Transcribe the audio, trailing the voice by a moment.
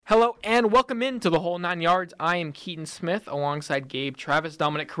and welcome into the Whole 9 Yards. I am Keaton Smith alongside Gabe Travis,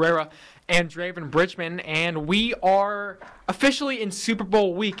 Dominic Carrera, and Draven Bridgman, and we are officially in Super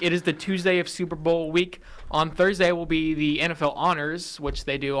Bowl week. It is the Tuesday of Super Bowl week. On Thursday will be the NFL Honors, which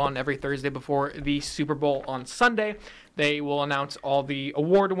they do on every Thursday before the Super Bowl on Sunday. They will announce all the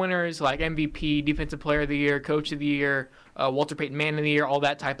award winners like MVP, Defensive Player of the Year, Coach of the Year, Walter Payton Man of the Year, all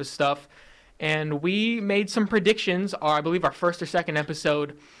that type of stuff. And we made some predictions, I believe our first or second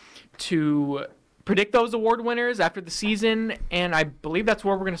episode, to predict those award winners after the season. And I believe that's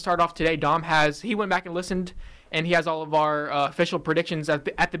where we're going to start off today. Dom he went back and listened, and he has all of our official predictions at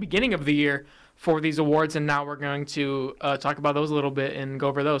the beginning of the year for these awards. And now we're going to talk about those a little bit and go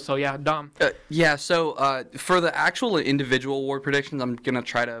over those. So, yeah, Dom. So for the actual individual award predictions, I'm going to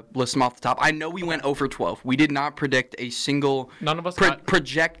try to list them off the top. I know we went 0 for 12. We did not predict a single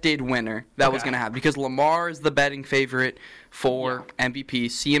projected winner that was going to happen because Lamar is the betting favorite for MVP.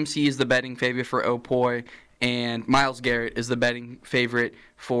 CMC is the betting favorite for Opoy. And Myles Garrett is the betting favorite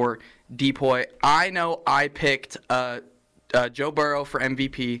for Depoy. I know I picked Joe Burrow for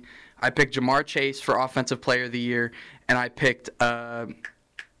MVP. I picked Jamar Chase for Offensive Player of the Year, and I picked Micah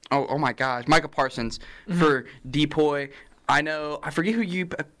Parsons for Depoy. I forget who you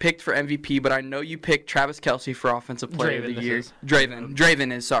picked for MVP, but I know you picked Travis Kelce for Offensive Player of the Year.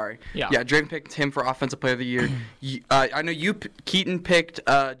 Draven is, sorry. Yeah, Draven picked him for Offensive Player of the Year. I know Keaton picked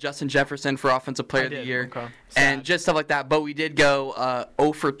Justin Jefferson for Offensive Player of the Year. Okay. And just stuff like that. But we did go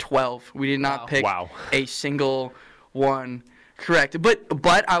 0 for 12. We did not pick a single one. Correct,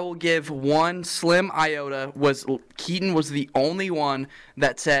 but I will give one slim iota. Keaton was the only one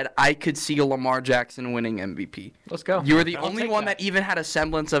that said I could see Lamar Jackson winning MVP. Let's go. You were the only one that even had a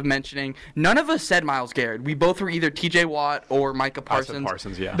semblance of mentioning. None of us said Myles Garrett. We both were either T.J. Watt or Micah Parsons. I said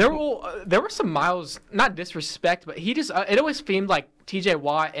Parsons, yeah. There were some Myles, not disrespect, but he just it always seemed like T.J.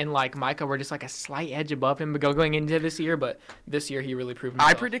 Watt and like Micah were just like a slight edge above him going into this year, but this year he really proved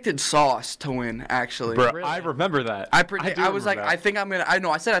himself. I predicted Sauce to win, actually. Bro, really? I remember that. I think I'm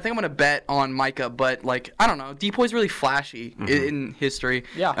gonna bet on Micah, but like I don't know, Depoy's really flashy in history.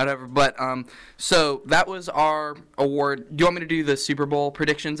 Yeah. Whatever. But so that was our award. Do you want me to do the Super Bowl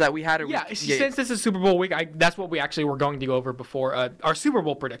predictions that we had? Since this is Super Bowl week, that's what we actually were going to go over before our Super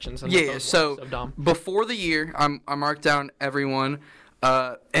Bowl predictions. So before the year, I marked down everyone.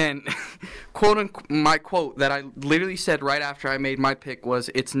 And my quote that I literally said right after I made my pick was,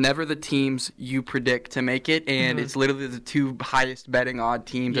 "It's never the teams you predict to make it," and it's literally the two highest betting odd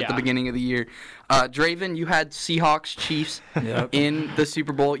teams at the beginning of the year. Draven, you had Seahawks, Chiefs in the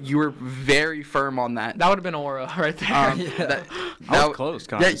Super Bowl. You were very firm on that. That would have been aura right there. That was close.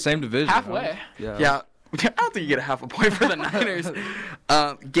 Same division. Halfway. Yeah. I don't think you get a half a point for the Niners.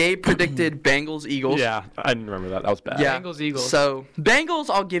 Gabe predicted Bengals, Eagles. Yeah, I didn't remember that. That was bad. Yeah. Bengals, Eagles. So, Bengals,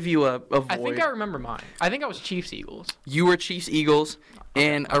 I'll give you a void. I think I remember mine. I think I was Chiefs, Eagles. You were Chiefs, Eagles,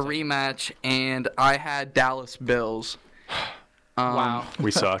 and a rematch, and I had Dallas, Bills. Wow.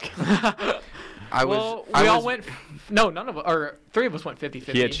 We suck. None of us, or three of us went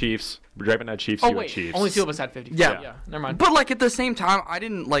 50-50. He had Chiefs. Draven had Chiefs. You had Chiefs. Only two of us had 50. Yeah. Never mind. But, like, at the same time, I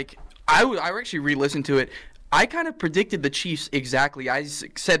didn't, like... I actually re-listened to it. I kind of predicted the Chiefs exactly. I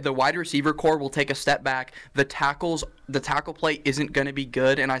said the wide receiver core will take a step back. The tackle play isn't going to be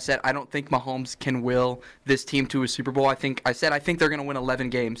good, and I said I don't think Mahomes can will this team to a Super Bowl. I think they're going to win 11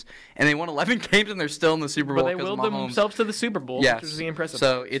 games, and they won 11 games, and they're still in the Super Bowl. But they willed themselves to the Super Bowl, which was the impressive.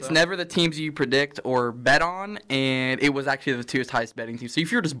 So it's never the teams you predict or bet on, and it was actually the two highest betting teams. So if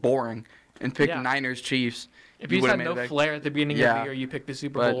you're just boring and pick Niners, Chiefs. If you just had no flair at the beginning of the year, you picked the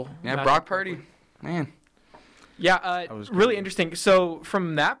Super Bowl. Yeah, Brock Purdy, man. Yeah, really interesting. So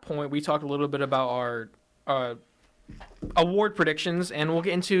from that point, we talked a little bit about our award predictions, and we'll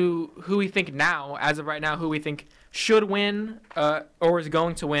get into who we think now, as of right now, who we think should win or is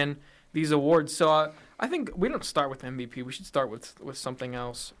going to win these awards. So I think we don't start with MVP. We should start with something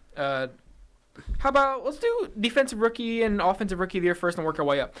else. How about let's do Defensive Rookie and Offensive Rookie of the Year first and work our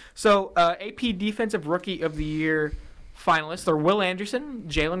way up. So AP Defensive Rookie of the Year finalists are Will Anderson,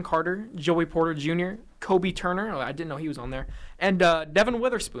 Jalen Carter, Joey Porter Jr., Kobe Turner, I didn't know he was on there, and Devin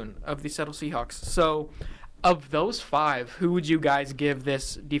Witherspoon of the Seattle Seahawks. So of those five, who would you guys give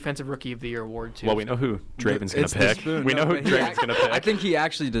this Defensive Rookie of the Year award to? Well, we know who Draven's going to pick. We know who Draven's going to pick. I think he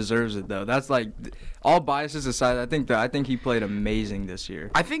actually deserves it, though. That's like, all biases aside, I think he played amazing this year.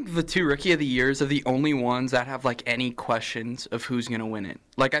 I think the two Rookie of the Years are the only ones that have, like, any questions of who's going to win it.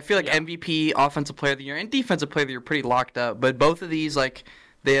 Like, I feel like MVP, Offensive Player of the Year, and Defensive Player of the Year are pretty locked up. But both of these, like,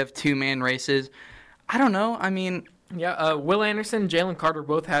 they have two-man races. I don't know. I mean... Yeah, Will Anderson, Jalen Carter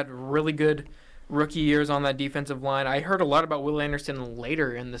both had really good rookie years on that defensive line. I heard a lot about Will Anderson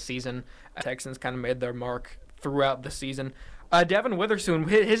later in the season. Texans kind of made their mark throughout the season. Devin Witherspoon,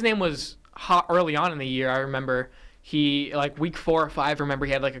 his name was hot early on in the year. I remember he, like, week 4 or 5, remember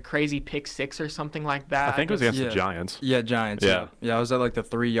he had, like, a crazy pick 6 or something like that. I think it was against the Giants. Yeah, Giants. Yeah. Yeah, I was at, like, the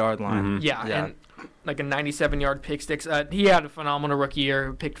 3-yard line. Mm-hmm. Yeah, and like a 97-yard pick 6. He had a phenomenal rookie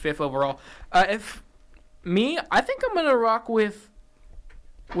year, picked 5th overall. I think I'm going to rock with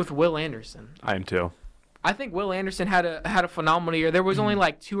Will Anderson. I am too. I think Will Anderson had a phenomenal year. There was only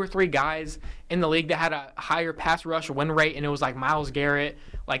like 2 or 3 guys in the league that had a higher pass rush win rate, and it was like Myles Garrett,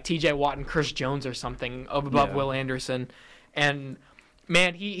 like T.J. Watt, and Chris Jones or something above Will Anderson. And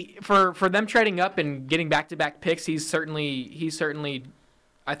man, he for them trading up and getting back-to-back picks, he's certainly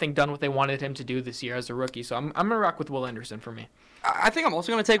I think done what they wanted him to do this year as a rookie. So I'm gonna rock with Will Anderson for me. I think I'm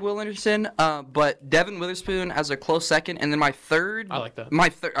also going to take Will Anderson, but Devin Witherspoon as a close second, and then my third. I like that.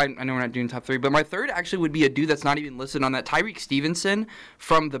 I know we're not doing top 3, but my third actually would be a dude that's not even listed on that. Tyreek Stevenson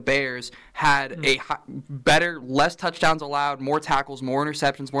from the Bears had better, less touchdowns allowed, more tackles, more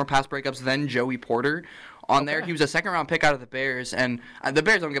interceptions, more pass breakups than Joey Porter. On there, he was a second-round pick out of the Bears, and the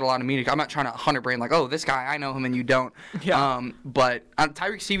Bears don't get a lot of media. I'm not trying to hunter brain like, oh, this guy, I know him and you don't. Yeah. But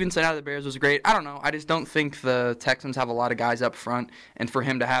Tyreek Stevenson out of the Bears was great. I don't know. I just don't think the Texans have a lot of guys up front, and for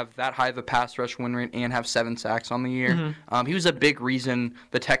him to have that high of a pass rush win rate and have 7 sacks on the year, he was a big reason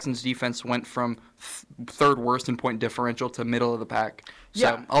the Texans' defense went from third worst in point differential to middle of the pack.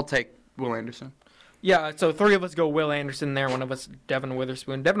 So I'll take Will Anderson. Yeah, so 3 of us go Will Anderson there, 1 of us Devin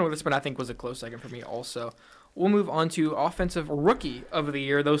Witherspoon. Devin Witherspoon, I think, was a close second for me also. We'll move on to Offensive Rookie of the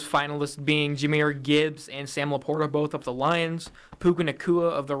Year, those finalists being Jahmyr Gibbs and Sam Laporta, both of the Lions, Puka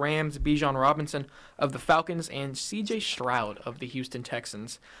Nacua of the Rams, Bijan Robinson of the Falcons, and C.J. Stroud of the Houston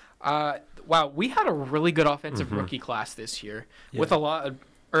Texans. Wow, we had a really good offensive rookie class this year with a lot of,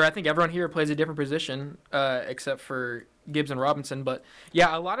 or I think everyone here plays a different position except for Gibbs and Robinson, but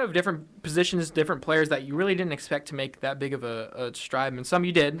yeah, a lot of different positions, different players that you really didn't expect to make that big of a stride. And some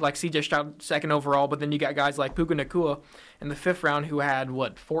you did, like C.J. Stroud, 2nd overall, but then you got guys like Puka Nacua in the 5th round who had,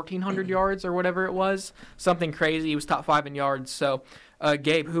 1,400 yards or whatever it was? Something crazy. He was top 5 in yards. So,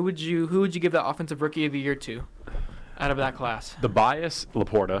 Gabe, who would you give the Offensive Rookie of the Year to out of that class? The bias,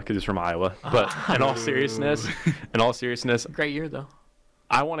 Laporta, because he's from Iowa. But in all seriousness, great year, though.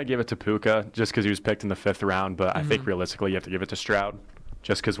 I want to give it to Puka just because he was picked in the 5th round, but I think realistically you have to give it to Stroud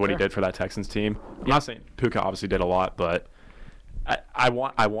just because what he did for that Texans team. I'm not saying Puka obviously did a lot, but I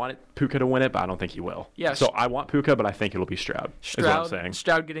wanted Puka to win it, but I don't think he will. Yeah. So I want Puka, but I think it'll be Stroud. Is what I'm saying.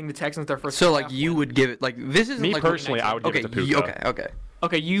 Stroud getting the Texans their first. So like you would give it like this isn't me like personally. I would give it to Puka.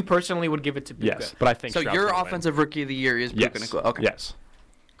 Okay. You personally would give it to Puka. Yes, but I think so. Stroud's Your gonna Offensive Rookie of the Year is Puka Nacua. Okay. Yes.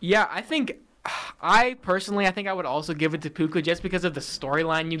 Yeah, I think I would also give it to Puka just because of the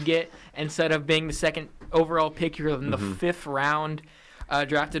storyline you get. Instead of being the 2nd overall pick, you're in the 5th round,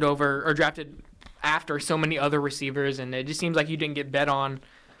 drafted after so many other receivers, and it just seems like you didn't get bet on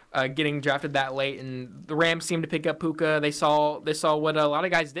getting drafted that late. And the Rams seemed to pick up Puka. They saw what a lot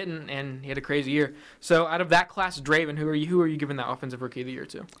of guys didn't, and he had a crazy year. So out of that class, Draven, who are you giving that Offensive Rookie of the Year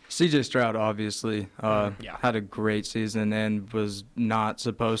to? C.J. Stroud, obviously, had a great season and was not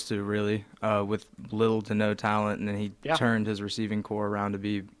supposed to really, with little to no talent, and then he turned his receiving core around to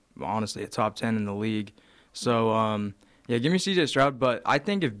be honestly a top 10 in the league. So give me C.J. Stroud, but I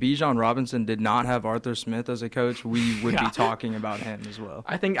think if Bijan Robinson did not have Arthur Smith as a coach, we would be talking about him as well.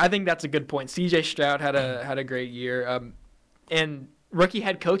 I think that's a good point. C.J. Stroud had a great year, and rookie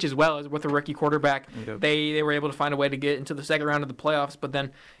head coach as well as with a rookie quarterback. Yep. They were able to find a way to get into the 2nd round of the playoffs. But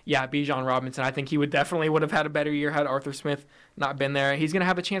then, Bijan Robinson, I think he would have had a better year had Arthur Smith not been there. He's gonna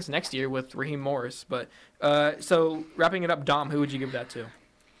have a chance next year with Raheem Morris. But so wrapping it up, Dom, who would you give that to?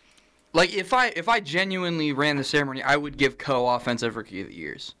 Like if I genuinely ran the ceremony, I would give Offensive Rookie of the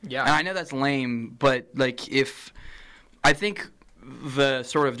Years. Yeah. And I know that's lame, but like I think the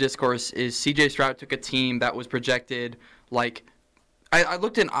sort of discourse is C.J. Stroud took a team that was projected like I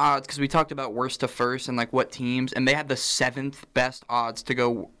looked in odds because we talked about worst to first and like what teams, and they had the 7th best odds to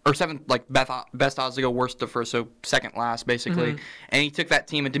go, or 7th like best odds to go worst to first, so second last basically. And he took that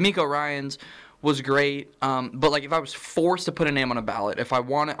team, and DeMeco Ryans was great, but like if I was forced to put a name on a ballot, if I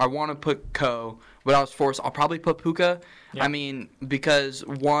want to put but I was forced, I'll probably put Puka. Yeah. I mean, because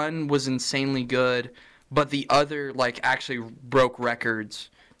one was insanely good, but the other like actually broke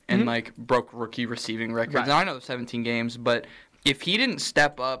records and like broke rookie receiving records. Right. And I know 17 games, but if he didn't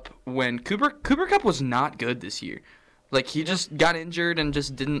step up when Cooper Kupp was not good this year, like he just got injured and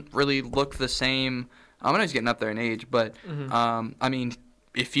just didn't really look the same. I know he's getting up there in age, but I mean,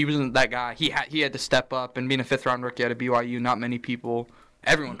 if he wasn't that guy, he had to step up, and being a 5th round rookie out of BYU, not many people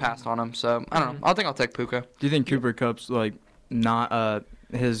everyone passed on him. So I don't know. I think I'll take Puka. Do you think Cooper Kupp's like not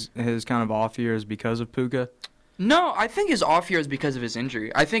his kind of off year is because of Puka? No, I think his off year is because of his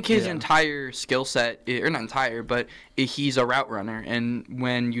injury. I think his entire skill set, or not entire, but he's a route runner. And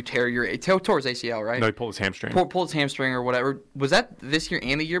when you tore his ACL, right? No, he pulled his hamstring. Pulled his hamstring or whatever. Was that this year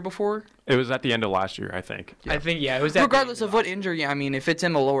and the year before? It was at the end of last year, I think. Yeah. I think, it was. Regardless of what injury, I mean, if it's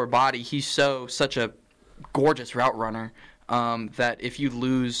in the lower body, he's such a gorgeous route runner. That if you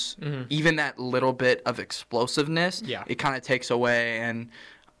lose even that little bit of explosiveness, it kind of takes away. And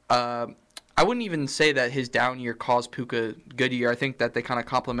I wouldn't even say that his down year caused Puka good year. I think that they kind of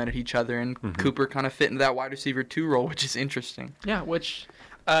complemented each other, and Cooper kind of fit into that wide receiver 2 role, which is interesting. Yeah, which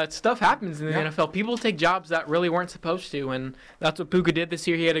stuff happens in the NFL. People take jobs that really weren't supposed to, and that's what Puka did this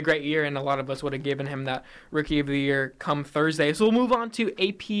year. He had a great year, and a lot of us would have given him that Rookie of the Year come Thursday. So we'll move on to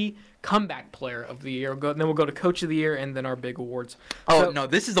AP Comeback Player of the Year. Then we'll go to Coach of the Year, and then our big awards. No,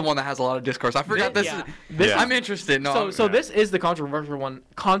 this is the one that has a lot of discourse. I forgot this. I'm interested. So this is the controversial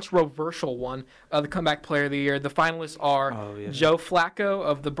one. The Comeback Player of the Year. The finalists are Joe Flacco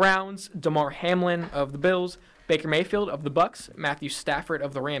of the Browns, Damar Hamlin of the Bills, Baker Mayfield of the Bucks, Matthew Stafford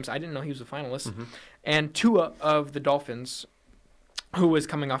of the Rams. I didn't know he was a finalist, and Tua of the Dolphins, who was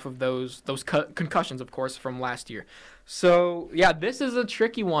coming off of those concussions, of course, from last year. So this is a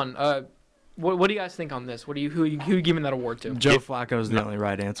tricky one. What do you guys think on this? Who are you giving that award to? Joe Flacco is the only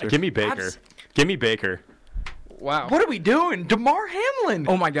right answer. Give me Baker. Give me Baker. Wow. What are we doing? Damar Hamlin.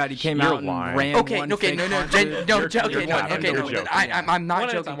 Oh my God, he came out and ran. I'm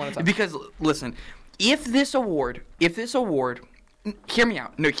not joking. Because listen, if this award, hear me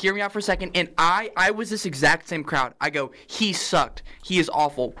out. No, hear me out for a second. And I was this exact same crowd. I go, he sucked. He is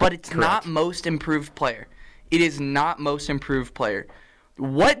awful. But it's not most improved player. It is not most improved player.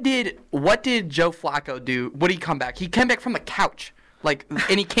 What did Joe Flacco do? What did he come back? He came back from the couch.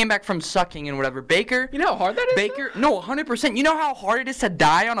 And he came back from sucking and whatever. Baker. You know how hard that is? Baker. No, 100%. You know how hard it is to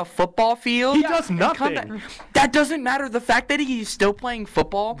die on a football field? He does nothing. That doesn't matter. The fact that he's still playing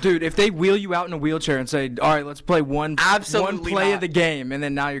football. Dude, if they wheel you out in a wheelchair and say, all right, let's play one play of the game, and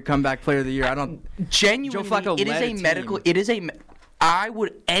then now you're comeback player of the year, I don't. Genuinely, Joe Flacco it is a medical. It is a. I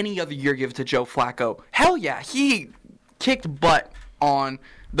would any other year give it to Joe Flacco. Hell yeah, he kicked butt on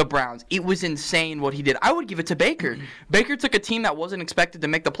the Browns. It was insane what he did. I would give it to Baker. Baker took a team that wasn't expected to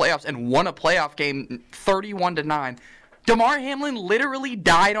make the playoffs and won a playoff game 31-9. Damar Hamlin literally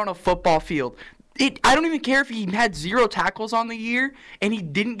died on a football field. I don't even care if he had 0 tackles on the year and he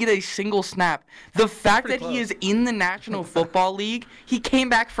didn't get a single snap. The fact that he is in the National Football League, he came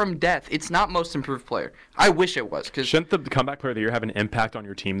back from death. It's not most improved player. I wish it was. Shouldn't the comeback player of the year have an impact on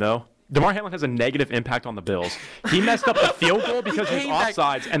your team, though? Damar Hamlin has a negative impact on the Bills. He messed up the field goal because he was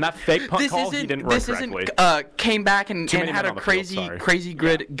offsides, and that fake punt call he didn't run correctly. Came back and had a crazy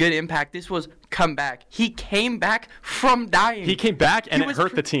good impact. This was come back. He came back from dying. He came back and it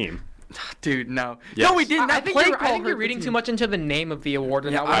hurt the team. Dude, no. Yes. No, we didn't. I think you're reading too much into the name of the award.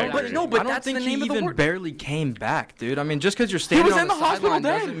 But that's the name of the award. Barely came back, dude. I mean, just because you're standing on the sideline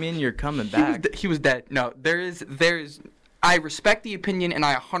doesn't mean you're coming back. He was dead. No, there is. I respect the opinion, and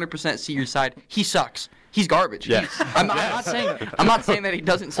I 100% see your side. He sucks. He's garbage. Yeah. I'm not saying that he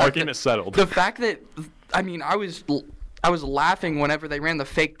doesn't suck. Argument settled. The fact that, I mean, I was laughing whenever they ran the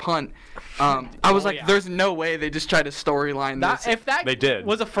fake punt. I was there's no way they just tried to storyline this. If that they did.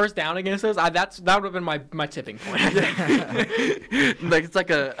 was a first down against us, that would have been my tipping point. It's like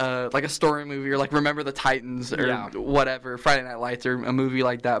a story movie, or like Remember the Titans, or whatever, Friday Night Lights, or a movie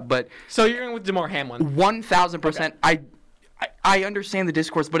like that. But so you're going with Damar Hamlin. 1,000%. Okay. I understand the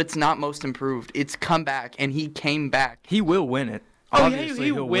discourse, but it's not most improved. It's come back, and he came back. He will win it. Obviously,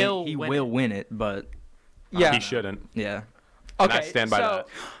 he will win it, but he shouldn't. Yeah. Okay. And I stand by that.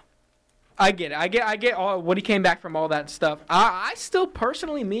 I get it. I get all what he came back from, all that stuff. I still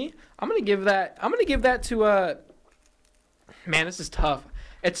personally, I'm gonna give that to man, this is tough.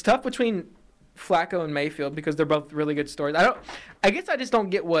 It's tough between Flacco and Mayfield because they're both really good stories. I guess I just don't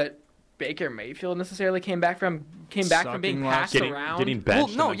get what Baker Mayfield necessarily came back from being passed around. Getting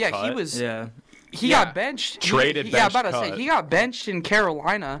benched. Well, no, yeah, he was. Yeah. He got benched. Traded. He got benched in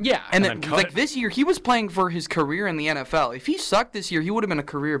Carolina. Yeah. And then this year, he was playing for his career in the NFL. If he sucked this year, he would have been a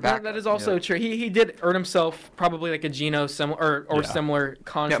career back. That is also true. He did earn himself probably like a Geno similar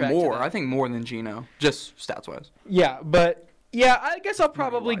contract. Yeah, more. I think more than Geno, just stats wise. Yeah, but. Yeah, I guess I'll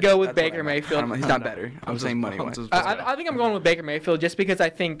probably go with Baker Mayfield. He's not better. I'm saying money-wise. I think I'm going with Baker Mayfield just because I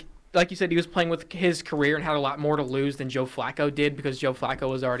think, like you said, he was playing with his career and had a lot more to lose than Joe Flacco did because Joe Flacco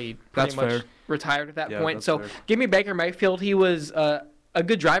was already pretty much retired at that point. So give me Baker Mayfield. He was a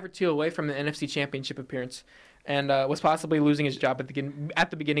good drive or two away from the NFC Championship appearance and was possibly losing his job at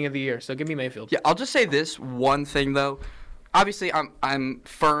the beginning of the year. So give me Mayfield. Yeah, I'll just say this one thing though. Obviously, I'm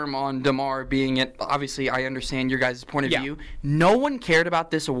firm on DeMar being it. Obviously, I understand your guys' point of view. No one cared about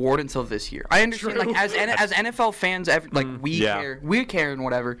this award until this year. I understand, like as NFL fans, we care and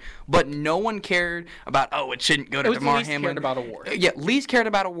whatever, but no one cared about. Oh, it shouldn't go to DeMar Hamlin. Cared about award. Yeah, least cared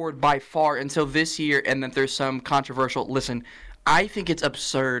about award by far until this year, and then there's some controversial. Listen, I think it's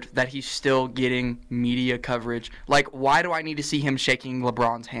absurd that he's still getting media coverage. Like, why do I need to see him shaking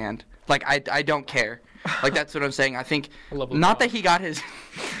LeBron's hand? Like, I don't care. Like, that's what I'm saying. I think not that he got his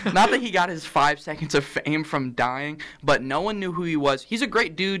 5 seconds of fame from dying, but no one knew who he was. He's a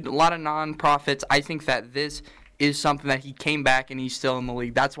great dude, a lot of non-profits. I think that this is something that he came back and he's still in the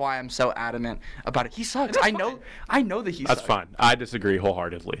league. That's why I'm so adamant about it. He sucks. I know that he sucks. That's fine. I disagree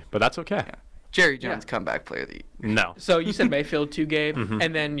wholeheartedly, but that's okay. Yeah. Jerry Jones, comeback player of the year. No. So you said Mayfield too, Gabe,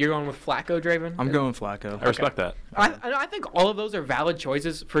 and then you're going with Flacco, Draven? I'm going Flacco. I respect that. I think all of those are valid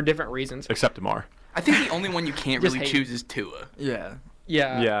choices for different reasons. Except DeMar. I think the only one you can't really choose is Tua. Yeah.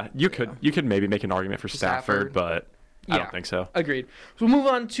 Yeah, you could maybe make an argument for Stafford, but I don't think so. Agreed. So we'll move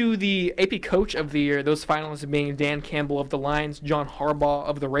on to the AP Coach of the Year. Those finalists being Dan Campbell of the Lions, John Harbaugh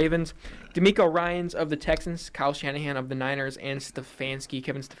of the Ravens, D'Amico Ryans of the Texans, Kyle Shanahan of the Niners, and Kevin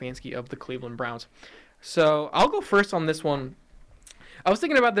Stefanski of the Cleveland Browns. So I'll go first on this one. I was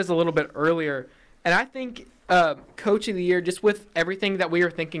thinking about this a little bit earlier, and I think Coach of the Year, just with everything that we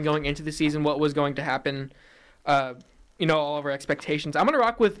were thinking going into the season, what was going to happen, all of our expectations, I'm going to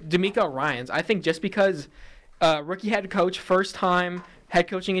rock with D'Amico Ryans. I think just because rookie head coach, first time head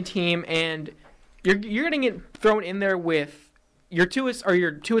coaching a team, and you're going to get thrown in there with your two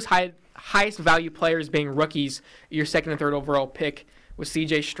highest value players being rookies, your second and third overall pick with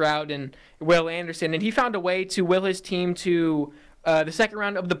C.J. Stroud and Will Anderson, and he found a way to will his team to the second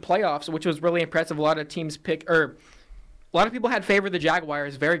round of the playoffs, which was really impressive. A lot of people had favored the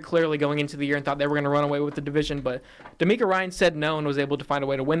Jaguars very clearly going into the year and thought they were going to run away with the division, but D'Amico Ryans said no and was able to find a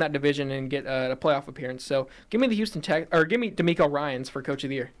way to win that division and get a playoff appearance. So give me give me D'Amico Ryans for Coach of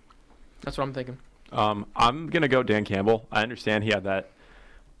the Year. That's what I'm thinking. I'm gonna go Dan Campbell. I understand he had that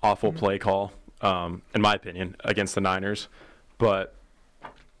awful play call, in my opinion, against the Niners, but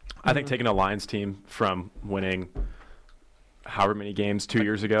I think taking a Lions team from winning however many games 2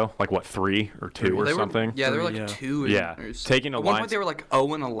 years ago, like what, 3 or 2 or something? They were like 2. Taking a At one point they were like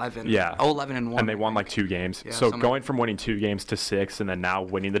 0-11. Yeah. 0-11-1. And they won like 2 games. Yeah, so going from winning 2 games to 6 and then now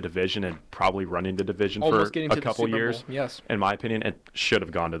winning the division and probably running the division for a couple years, yes. In my opinion, it should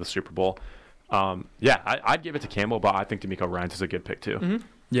have gone to the Super Bowl. I'd give it to Campbell, but I think D'Amico Ryans is a good pick too. Mm-hmm.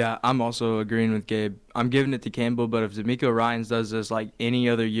 Yeah, I'm also agreeing with Gabe. I'm giving it to Campbell, but if D'Amico Ryans does this like any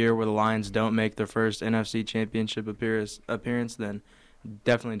other year where the Lions don't make their first NFC Championship appearance, then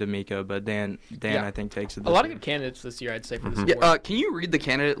definitely D'Amico. But Dan I think takes it. A lot of good candidates this year, I'd say, for this award. Yeah, can you read the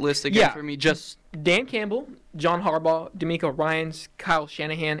candidate list again for me? Just Dan Campbell, John Harbaugh, D'Amico Ryans, Kyle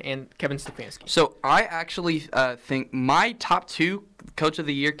Shanahan, and Kevin Stefanski. So I actually think my top 2 Coach of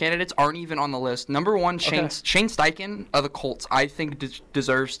the Year candidates aren't even on the list. Number 1, Shane Steichen of the Colts, I think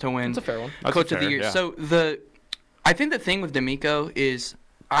deserves to win. That's a fair one. Coach of the Year. Yeah. So I think the thing with D'Amico is,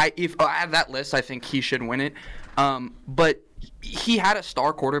 if I have that list, I think he should win it. But he had a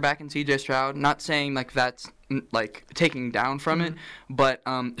star quarterback in C.J. Stroud. Not saying like that's like taking down from it, but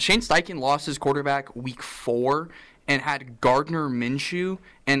Shane Steichen lost his quarterback week 4 and had Gardner Minshew,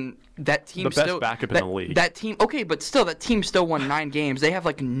 and that team the best backup in the league. That team, okay, but still, that team still won 9 games. They have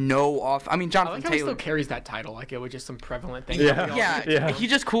like no off. I mean, Jonathan Taylor he still carries that title like it was just some prevalent thing. Yeah. He's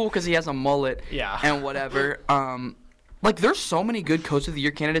just cool because he has a mullet. Yeah. And whatever. Like there's so many good Coach of the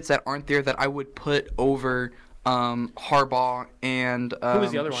Year candidates that aren't there that I would put over Harbaugh and who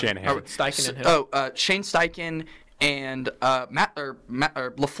was the other one? Shanahan. Steichen and who? Shane Steichen and Matt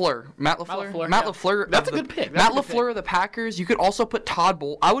LaFleur. Matt LaFleur. That's a good pick. Matt LaFleur of the Packers. You could also put Todd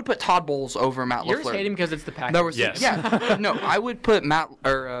Bowles. I would put Todd Bowles over Matt LaFleur. You're just hating because it's the Packers. No, I would put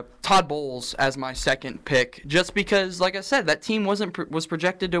Todd Bowles as my second pick, just because, like I said, that team was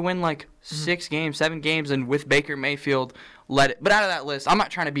projected to win like 6 games, 7 games, and with Baker Mayfield led it. But out of that list, I'm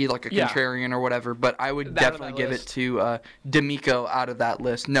not trying to be like a contrarian or whatever, but I would definitely give it to D'Amico out of that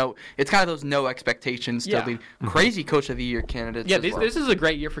list. No, it's kind of those no expectations to lead. Crazy Coach of the Year candidates. Yeah, this is a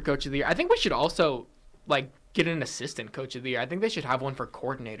great year for Coach of the Year. I think we should also get an assistant Coach of the Year. I think they should have one for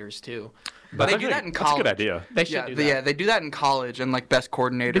coordinators too. But they do that in college. That's a good idea. They should do that. Yeah, they do that in college and like best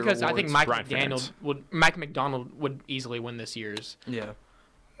coordinator because awards. I think Mike McDonald would easily win this year's. Yeah.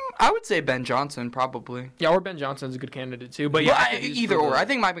 I would say Ben Johnson probably. Yeah, or Ben Johnson's a good candidate too. But either or. I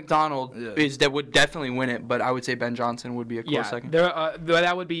think Mike McDonald would definitely win it, but I would say Ben Johnson would be a close second.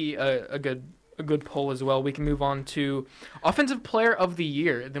 That would be a good a good poll as well. We can move on to Offensive Player of the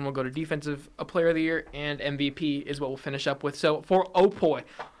Year. Then we'll go to Defensive Player of the Year, and MVP is what we'll finish up with. So for OPOY,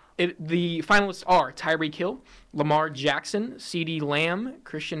 the finalists are Tyreek Hill, Lamar Jackson, CeeDee Lamb,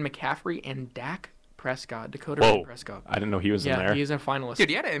 Christian McCaffrey, and Dak Prescott. Dakota Prescott. I didn't know he was in there. Yeah, he's a finalist. Dude,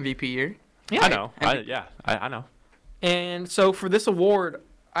 he had an MVP year. Yeah, I know. I know. And so for this award,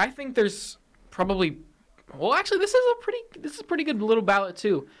 I think there's probably, well, actually, this is a pretty good little ballot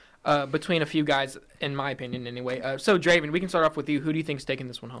too, between a few guys, in my opinion, anyway. So Draven, we can start off with you. Who do you think's taking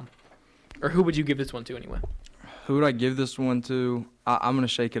this one home, or who would you give this one to anyway? Who would I give this one to? I'm gonna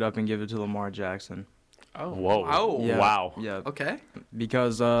shake it up and give it to Lamar Jackson. Oh, whoa! Oh, yeah, wow! Yeah. Okay.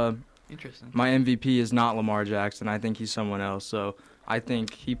 Because Interesting. my MVP is not Lamar Jackson. I think he's someone else. So I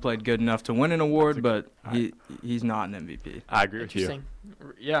think he played good enough to win an award, but he's not an MVP. I agree with you. interesting.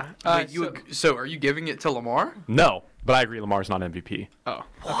 Yeah. Wait, so are you giving it to Lamar? No, but I agree. Lamar's not MVP. Oh.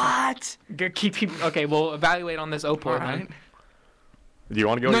 What? Okay, we'll evaluate on this OPOY. All right. Do you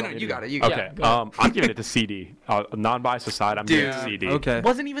want to go? No, you got it. You got Okay. go ahead. I'm giving it to CD. Non-biased aside, I'm giving it to CD. Okay. it.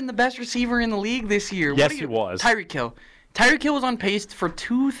 Wasn't even the best receiver in the league this year. Yes, he was. Tyreek Hill. Tyreek Hill was on pace for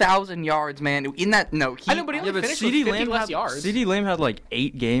 2,000 yards, man. In that, no, I know, but he only finished with 50 less yards. CeeDee Lamb had like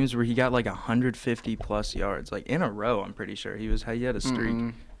 8 games where he got like 150 plus yards, like in a row. I'm pretty sure he had a streak. Mm-hmm.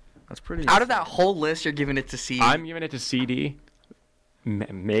 That's pretty. Out of that whole list, you're giving it to CD. I'm giving it to CD.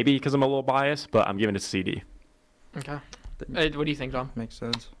 Maybe because I'm a little biased, but I'm giving it to CD. Okay. What do you think, Dom? Makes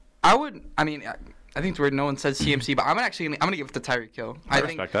sense. I mean, I think it's weird no one says CMC, but I'm gonna give it to Tyreek Hill. I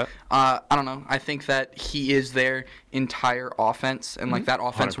respect that. I don't know. I think that he is their entire offense, and like that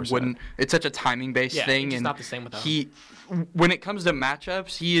offense 100%. wouldn't. It's such a timing based thing, it's and not the same without him. when it comes to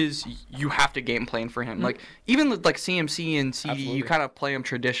matchups, you have to game plan for him. Like even with like CMC and CD, Absolutely. you kind of play them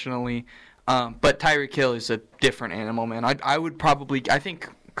traditionally, but Tyreek Hill is a different animal, man. I think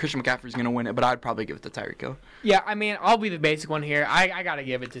Christian McCaffrey's going to win it, but I'd probably give it to Tyreek Hill. Yeah, I mean, I'll be the basic one here. I got to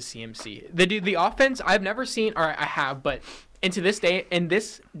give it to CMC. The offense, I've never seen, or I have, but in this day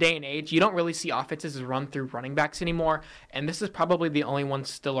and age, you don't really see offenses run through running backs anymore, and this is probably the only one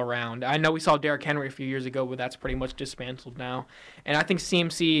still around. I know we saw Derrick Henry a few years ago, but that's pretty much dismantled now. And I think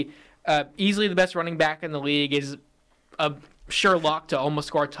CMC, easily the best running back in the league, is a sure lock to almost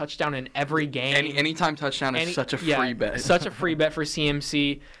score a touchdown in every game. Anytime touchdown is such a free bet. Such a free bet for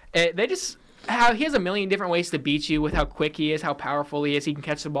CMC. He has a million different ways to beat you with how quick he is, how powerful he is. He can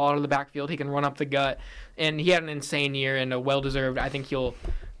catch the ball out of the backfield. He can run up the gut. And he had an insane year and a well-deserved. I think he'll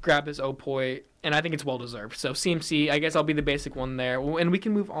grab his OPOY, and I think it's well-deserved. So CMC, I guess I'll be the basic one there. And we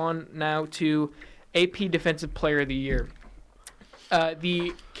can move on now to AP Defensive Player of the Year.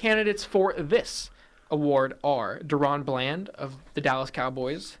 The candidates for this award are Deron Bland of the Dallas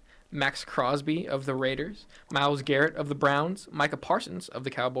Cowboys, Max Crosby of the Raiders, Myles Garrett of the Browns, Micah Parsons of the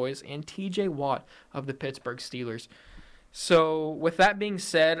Cowboys, and TJ Watt of the Pittsburgh Steelers. So with that being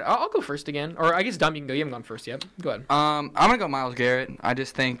said, I'll go first again. Or I guess, Dom, you can go. You haven't gone first yet. Go ahead. I'm going to go Myles Garrett. I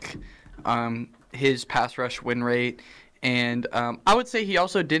just think his pass rush win rate, and I would say he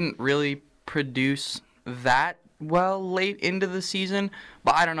also didn't really produce that well late into the season,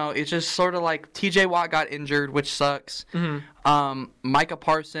 but I don't know. It's just sort of like TJ Watt got injured, which sucks. Mm-hmm. Micah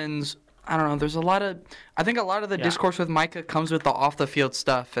Parsons, I don't know. There's I think a lot of the discourse with Micah comes with the off the field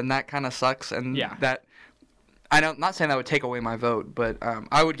stuff, and that kind of sucks. And that, I'm not saying that would take away my vote, but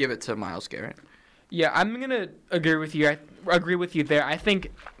I would give it to Myles Garrett. Yeah, I'm gonna agree with you. I agree with you there. I think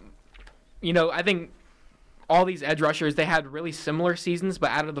all these edge rushers, they had really similar seasons,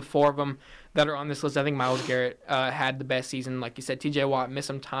 but out of the 4 of them that are on this list, I think Myles Garrett had the best season. Like you said, TJ Watt missed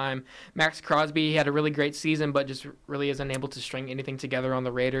some time. Max Crosby had a really great season, but just really isn't able to string anything together on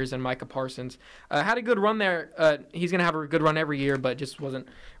the Raiders. And Micah Parsons had a good run there. He's going to have a good run every year, but just wasn't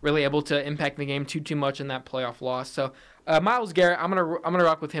really able to impact the game too much in that playoff loss. So Myles Garrett, I'm gonna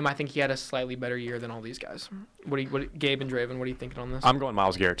rock with him. I think he had a slightly better year than all these guys. Gabe and Draven, what are you thinking on this? I'm going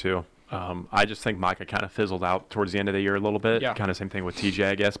Myles Garrett too. I just think Micah kind of fizzled out towards the end of the year a little bit. Yeah. Kind of same thing with TJ,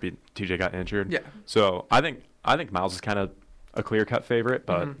 I guess. But TJ got injured. Yeah. So I think Myles is kind of a clear-cut favorite,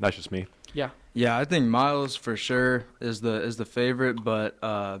 but that's just me. Yeah. Yeah, I think Myles for sure is the favorite, but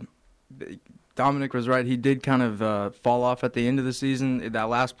Dominic was right. He did kind of fall off at the end of the season. That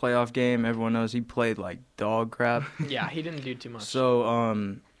last playoff game, everyone knows he played like dog crap. Yeah, he didn't do too much. So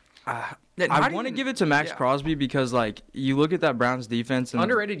I want to give it to Max Crosby because, like, you look at that Browns defense. And,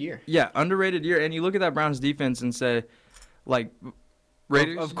 underrated year. Yeah, underrated year. And you look at that Browns defense and say, like,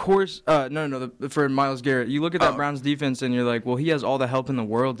 Raiders? Of course. For Myles Garrett. You look at that Browns defense and you're like, well, he has all the help in the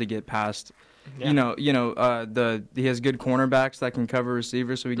world to get past. Yeah. He has good cornerbacks that can cover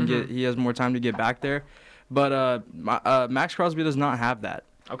receivers, so he has more time to get back there. But Max Crosby does not have that.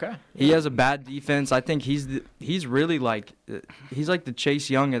 Okay. He has a bad defense. I think he's really like the Chase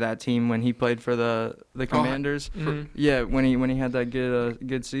Young of that team when he played for the Commanders. Yeah, when he had that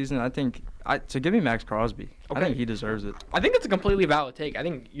good season. I think to give me Max Crosby. Okay. I think he deserves it. I think it's a completely valid take. I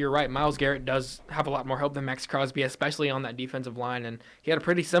think you're right. Myles Garrett does have a lot more help than Max Crosby, especially on that defensive line, and he had a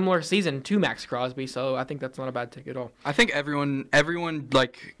pretty similar season to Max Crosby, so I think that's not a bad take at all. I think everyone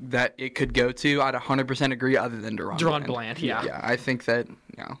like that it could go to, I'd 100% agree, other than Deron Bland. Yeah. Yeah, I think that,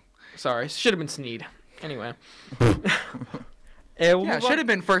 Sorry, should have been Snead. Anyway. It should have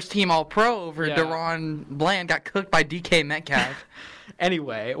been first team All-Pro over Deron Bland. Got cooked by DK Metcalf.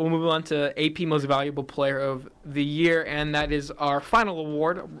 Anyway, we'll move on to AP Most Valuable Player of the Year, and that is our final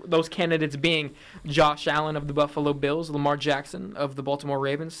award. Those candidates being Josh Allen of the Buffalo Bills, Lamar Jackson of the Baltimore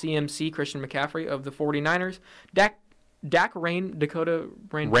Ravens, CMC Christian McCaffrey of the 49ers, Dakota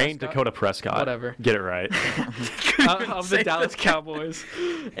Prescott. Whatever. Get it right. Of the Dallas Cowboys,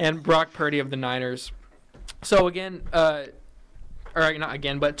 and Brock Purdy of the Niners. So again, not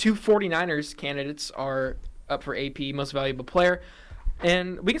again, but 2 49ers candidates are up for AP Most Valuable Player.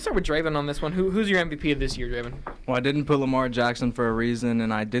 And we can start with Draven on this one. Who's your MVP of this year, Draven? Well, I didn't put Lamar Jackson for a reason,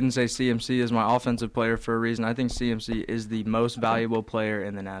 and I didn't say CMC is my offensive player for a reason. I think CMC is the most valuable player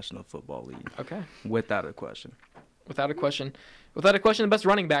in the National Football League. Okay. Without a question. Without a question, the best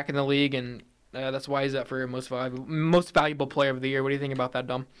running back in the league, and that's why he's up for most valuable player of the year. What do you think about that,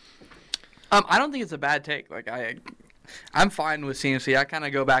 Dom? I don't think it's a bad take. Like I'm fine with CMC. I kind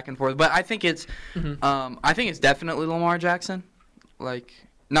of go back and forth, but I think it's definitely Lamar Jackson. Like,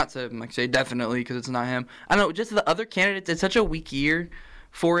 not to say definitely because it's not him. I don't know, just the other candidates, it's such a weak year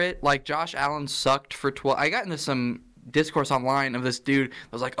for it. Like, Josh Allen sucked for 12. I got into some discourse online of this dude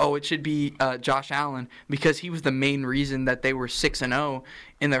that was like, oh, it should be Josh Allen because he was the main reason that they were 6-0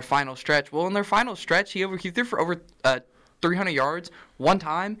 in their final stretch. Well, in their final stretch, he threw for over 300 yards one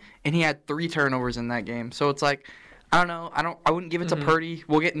time, and he had 3 turnovers in that game. So it's like, I don't know. I wouldn't give it to Purdy.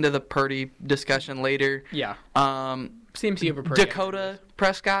 We'll get into the Purdy discussion later. Yeah. CMC over Purdy. Dakota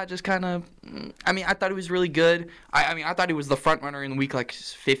Prescott just kind of, I thought he was really good. I thought he was the front runner in week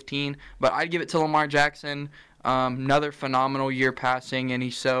 15, but I'd give it to Lamar Jackson. Another phenomenal year passing, and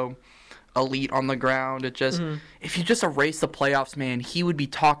he's so elite on the ground. It just, if you just erase the playoffs, man, he would be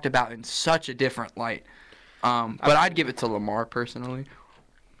talked about in such a different light. But I'd give it to Lamar personally.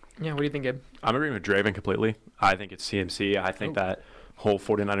 Yeah, what do you think, Gabe? I'm agreeing with Draven completely. I think it's CMC. I think that whole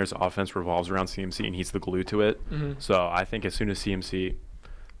 49ers offense revolves around CMC, and he's the glue to it. So I think as soon as CMC,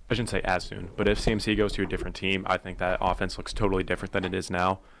 I shouldn't say as soon, but if CMC goes to a different team, I think that offense looks totally different than it is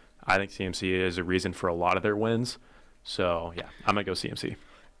now. I think CMC is a reason for a lot of their wins. So, yeah, I'm going to go CMC.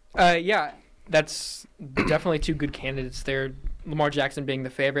 Yeah, that's definitely 2 good candidates there. Lamar Jackson being the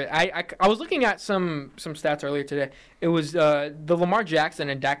favorite. I was looking at some stats earlier today. It was the Lamar Jackson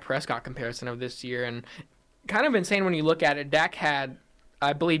and Dak Prescott comparison of this year, and kind of insane when you look at it. Dak had,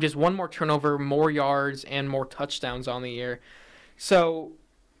 I believe, just 1 more turnover, more yards, and more touchdowns on the year. So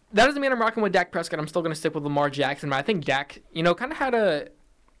that doesn't mean I'm rocking with Dak Prescott. I'm still going to stick with Lamar Jackson, but I think Dak, kind of had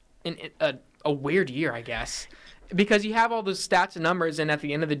a weird year, I guess. Because you have all those stats and numbers, and at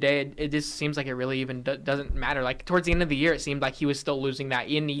the end of the day, it just seems like it really even doesn't matter. Like, towards the end of the year, it seemed like he was still losing that,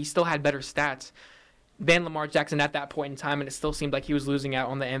 and he still had better stats than Lamar Jackson at that point in time, and it still seemed like he was losing out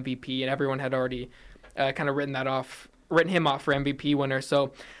on the MVP, and everyone had already kind of written him off for MVP winner.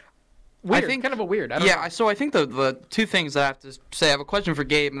 So, weird, kind of a weird. I don't know. So I think the 2 things that I have to say, I have a question for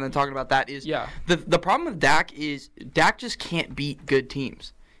Gabe, and then talking about that is the problem with Dak is Dak just can't beat good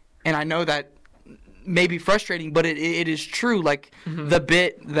teams. And I know that may be frustrating, but it is true. Like, the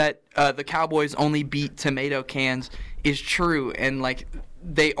bit that the Cowboys only beat tomato cans is true. And, like,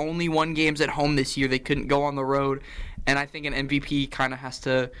 they only won games at home this year. They couldn't go on the road. And I think an MVP kind of has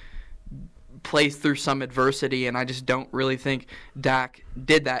to play through some adversity, and I just don't really think Dak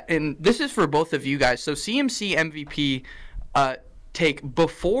did that. And this is for both of you guys. So CMC MVP take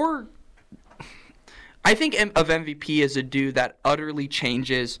before – I think of MVP as a dude that utterly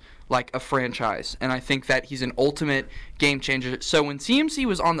changes – like a franchise, and I think that he's an ultimate game changer. So when CMC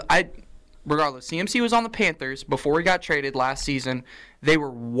was on CMC was on the Panthers before he got traded last season. They were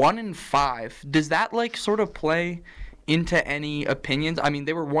 1-5. Does that sort of play into any opinions? I mean,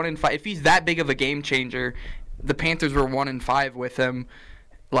 they were 1-5. If he's that big of a game changer, the Panthers were 1-5 with him.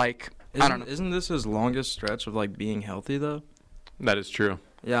 I don't know. Isn't this his longest stretch of being healthy though? That is true.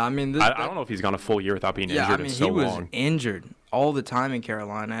 Yeah, I mean, I don't know if he's gone a full year without being injured in so long. He was injured all the time in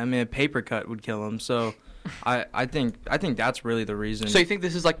Carolina. I mean, a paper cut would kill him. So, I think that's really the reason. So you think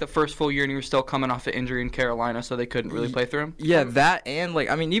this is like the first full year and you were still coming off an injury in Carolina, so they couldn't really play through him? Yeah, that and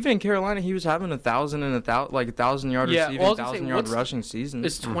even in Carolina, he was having 1,000-yard receiving, 1,000-yard rushing season.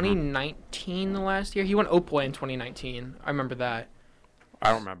 Is 2019 the last year? He went Oplay in 2019. I remember that. I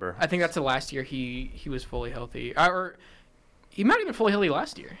don't remember. I think that's the last year he was fully healthy. Or he might have been fully healthy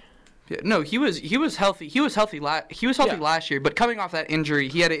last year. Yeah, no, he was healthy. He was healthy last year, but coming off that injury,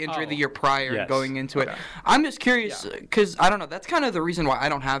 he had an injury the year prior going into it. I'm just curious because I don't know. That's kind of the reason why I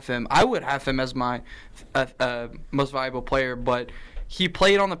don't have him. I would have him as my most valuable player, but he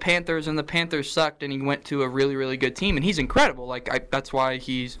played on the Panthers and the Panthers sucked, and he went to a really, really good team, and he's incredible. That's why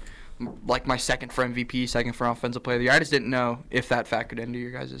he's like my second for MVP, second for Offensive Player of the Year. I just didn't know if that factored into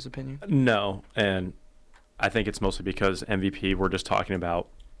your guys' opinion. No, and I think it's mostly because MVP, we're just talking about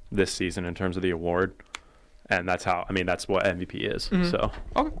this season in terms of the award, and that's what MVP is. Mm-hmm. So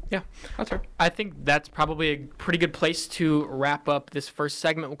okay, yeah, that's fair. I think that's probably a pretty good place to wrap up this first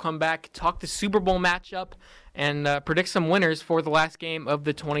segment. We'll come back, talk the Super Bowl matchup, and predict some winners for the last game of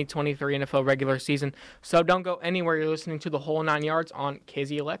the 2023 NFL regular season. So don't go anywhere. You're listening to the Whole 9 Yards on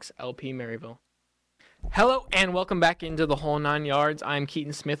KZLX LP Maryville. Hello and welcome back into the Whole 9 Yards. I'm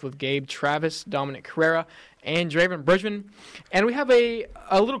Keaton Smith with Gabe Travis, Dominic Carrera, and Draven Bridgman. And we have a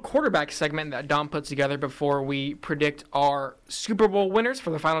little quarterback segment that Dom puts together before we predict our Super Bowl winners for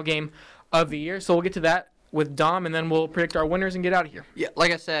the final game of the year. So we'll get to that with Dom, and then we'll predict our winners and get out of here. Yeah,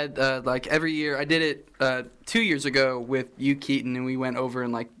 like I said, every year, I did it 2 years ago with you, Keaton, and we went over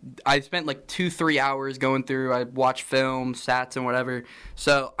and I spent 2-3 hours going through. I watched film, stats, and whatever.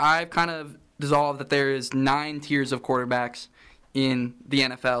 So I've kind of dissolved that there is 9 tiers of quarterbacks in the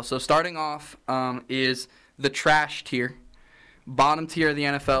NFL. So starting off is the trash tier, bottom tier of the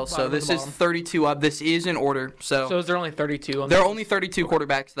NFL. So this is 32 up. This is in order. So is there only 32? There are only 32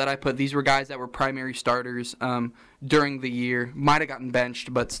 quarterbacks that I put. These were guys that were primary starters during the year. Might have gotten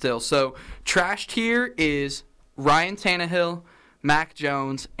benched, but still. So trash tier is Ryan Tannehill, Mac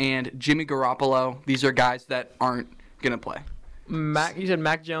Jones, and Jimmy Garoppolo. These are guys that aren't going to play. You said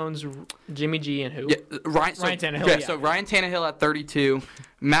Mac Jones, Jimmy G, and who? Yeah, Ryan Tannehill. Yeah, so Ryan Tannehill at 32,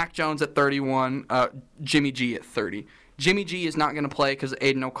 Mac Jones at 31, Jimmy G at 30. Jimmy G is not going to play because of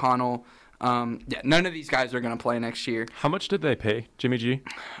Aiden O'Connell. None of these guys are going to play next year. How much did they pay Jimmy G?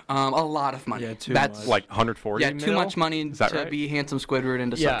 A lot of money. Yeah, too much. Like 140 Yeah, too much money to be handsome Squidward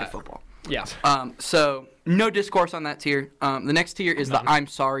and to suck at football. Yeah. So no discourse on that tier. The next tier is the I'm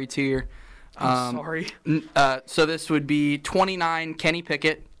sorry tier. I'm sorry. So this would be 29 Kenny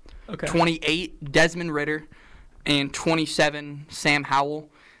Pickett, 28 Desmond Ridder, and 27 Sam Howell.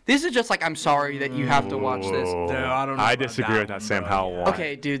 This is just I'm sorry that you have to watch this. No, I don't know. I disagree with that Sam Howell one.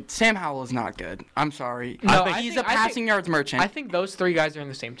 Okay, dude, Sam Howell is not good. I'm sorry. No, he's a passing yards merchant. I think those 3 guys are in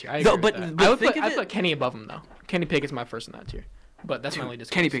the same tier. I agree with that. I would put Kenny above him, though. Kenny Pickett's my first in that tier. But that's my only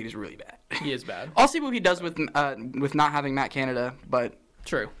discourse. Kenny Pickett is really bad. He is bad. I'll see what he does with not having Matt Canada, but...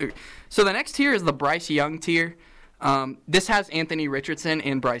 True. So the next tier is the Bryce Young tier. This has Anthony Richardson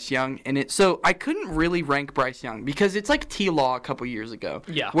and Bryce Young in it. So I couldn't really rank Bryce Young because it's like T-Law a couple years ago.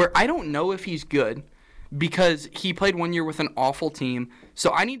 Yeah. Where I don't know if he's good because he played 1 year with an awful team.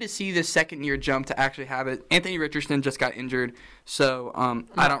 So I need to see this second year jump to actually have it. Anthony Richardson just got injured. So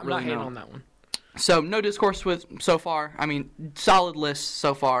I don't really know. On that one. So no discourse with so far. I mean, solid list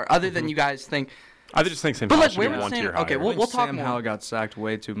so far. Other than you guys think... I just think Sam Howell should be where one tier higher. Okay, we'll talk Sam more. Howell got sacked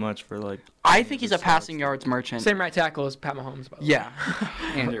way too much for I think he's a passing yards merchant. Same right tackle as Pat Mahomes, by the way. Yeah,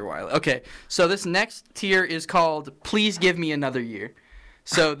 Andrew Wiley. Okay, so this next tier is called Please Give Me Another Year.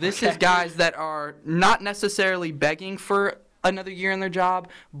 So this is guys that are not necessarily begging for another year in their job,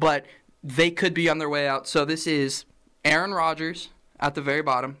 but they could be on their way out. So this is Aaron Rodgers at the very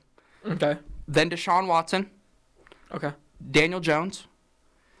bottom. Okay. Then Deshaun Watson. Okay. Daniel Jones.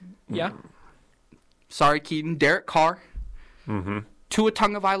 Yeah. Sorry, Keaton. Derek Carr. Mm-hmm. Tua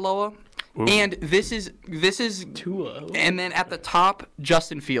Tagovailoa. Ooh. And this is Tua. And then at the top,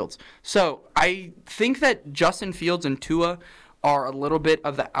 Justin Fields. So I think that Justin Fields and Tua are a little bit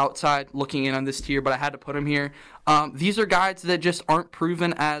of the outside looking in on this tier, but I had to put them here. These are guys that just aren't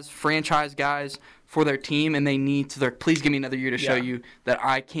proven as franchise guys for their team, and they need to. Please give me another year to show you that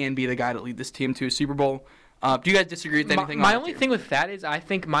I can be the guy that lead this team to a Super Bowl. Do you guys disagree with anything? My only thing with that is I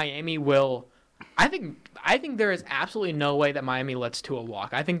think Miami will. I think there is absolutely no way that Miami lets Tua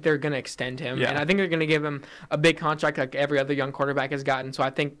walk. I think they're going to extend him, and I think they're going to give him a big contract like every other young quarterback has gotten. So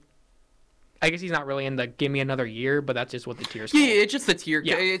I guess he's not really in the give me another year, but that's just what the tiers. Yeah, it's just the tier.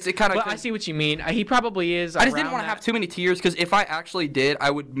 Yeah. It kind of. But I see what you mean. He probably is. I just didn't want to have too many tiers because if I actually did,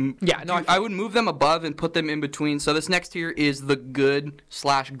 I would. I would move them above and put them in between. So this next tier is the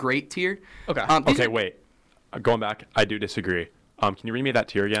good/great tier. Okay. Okay, wait. going back, I do disagree. Can you read me that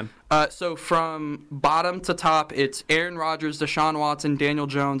tier again? So from bottom to top, it's Aaron Rodgers, Deshaun Watson, Daniel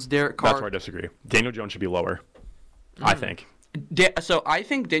Jones, Derek Carr. That's where I disagree. Daniel Jones should be lower, I think. So I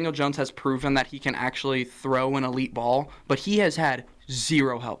think Daniel Jones has proven that he can actually throw an elite ball, but he has had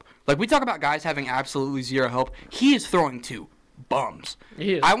zero help. Like, we talk about guys having absolutely zero help. He is throwing to bums.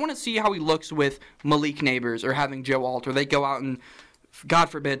 He is. I want to see how he looks with Malik Neighbors or having Joe Alt, or they go out and, God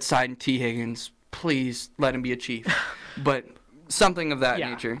forbid, sign T. Higgins. Please let him be a Chief. But something of that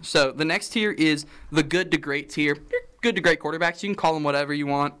nature. So the next tier is the good to great tier. Good to great quarterbacks. You can call them whatever you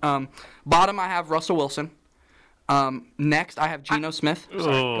want. Bottom, I have Russell Wilson. Next, I have Geno Smith.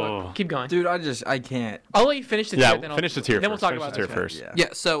 Sorry, keep going. Dude, I can't. I'll let you finish the tier. Then finish the tier Then first. we'll talk Finish about the tier that first. Yeah,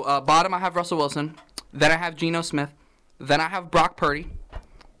 so bottom, I have Russell Wilson. Then I have Geno Smith. Then I have Brock Purdy.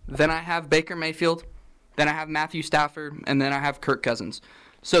 Then I have Baker Mayfield. Then I have Matthew Stafford. And then I have Kirk Cousins.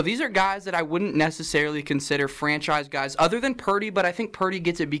 So these are guys that I wouldn't necessarily consider franchise guys other than Purdy, but I think Purdy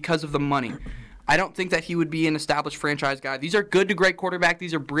gets it because of the money. I don't think that he would be an established franchise guy. These are good to great quarterback.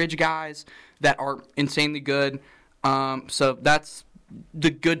 These are bridge guys that are insanely good. So that's the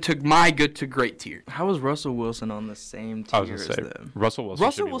good to great tier. How is Russell Wilson on the same tier as them? Russell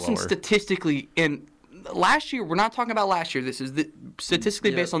Wilson statistically, and last year, we're not talking about last year. This is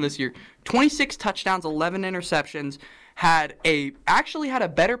statistically based on this year. 26 touchdowns, 11 interceptions. Actually had a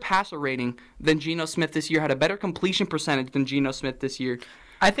better passer rating than Geno Smith this year. Had a better completion percentage than Geno Smith this year.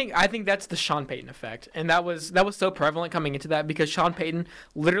 I think that's the Sean Payton effect, and that was so prevalent coming into that because Sean Payton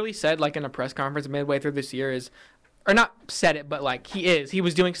literally said, like, in a press conference midway through this year or not said it, but like he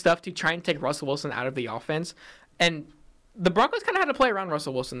was doing stuff to try and take Russell Wilson out of the offense, and the Broncos kind of had to play around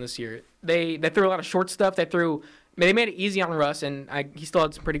Russell Wilson this year. They threw a lot of short stuff. They made it easy on Russ, and he still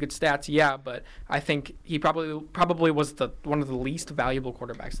had some pretty good stats, but I think he probably was one of the least valuable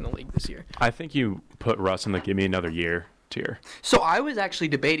quarterbacks in the league this year. I think you put Russ in the give me another year tier. So I was actually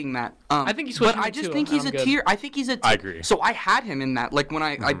debating that. I think he's switching. But I just think he's a tier. I think he's a tier. I agree. So I had him in that. Like when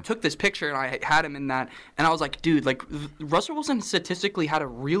I took this picture and I had him in that, and I was like, dude, like Russell Wilson statistically had a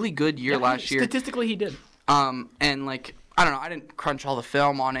really good year last year. Statistically, he did. And like, I don't know. I didn't crunch all the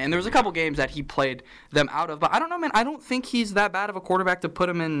film on it, and there was a couple games that he played them out of. But I don't know, man. I don't think he's that bad of a quarterback to put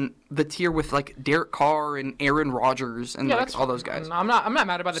him in the tier with like Derek Carr and Aaron Rodgers and like all those guys. I'm not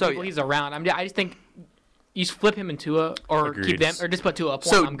mad about the people he's around. I just think you flip him in Tua or Agreed. keep them or just put Tua up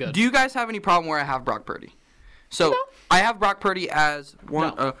one. So I'm good. Do you guys have any problem where I have Brock Purdy? So I have Brock Purdy as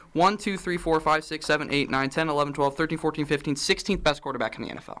 1, 2, 3, 4, 5, 6, 7, 8, 9, 10, 11, 12, 13, 14, 15, 16th best quarterback in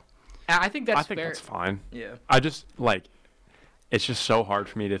the NFL. I think that's fair. That's fine. Yeah. I just it's just so hard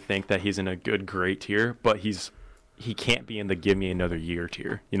for me to think that he's in a good great tier, but he can't be in the give me another year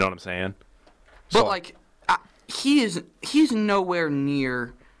tier. You know what I'm saying? But he's nowhere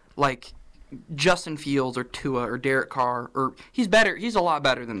near like Justin Fields or Tua or Derek Carr, or he's better. He's a lot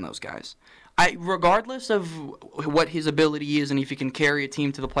better than those guys. Regardless of what his ability is and if he can carry a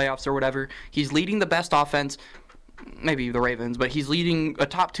team to the playoffs or whatever, he's leading the best offense. Maybe the Ravens, but he's leading a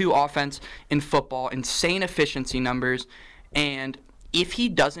top 2 offense in football, insane efficiency numbers, and if he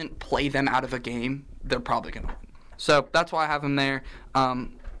doesn't play them out of a game, they're probably going to win. So that's why I have him there.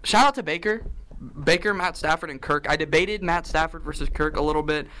 Shout out to Baker, Matt Stafford, and Kirk. I debated Matt Stafford versus Kirk a little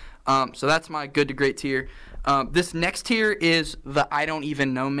bit, so that's my good to great tier. This next tier is the I don't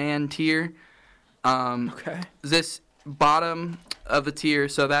even know man tier. Okay. This bottom of the tier,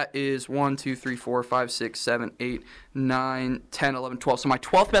 so that is 1, 2, 3, 4, 5, 6, 7, 8, 9, 10, 11, 12. So my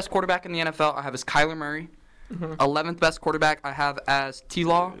 12th best quarterback in the NFL I have is Kyler Murray. 11th best quarterback I have as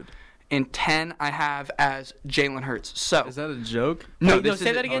T-Law. And 10 I have as Jalen Hurts. So is that a joke? No,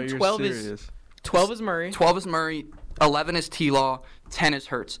 say that again. 12 is Murray. 12 is Murray. 11 is T-Law. 10 is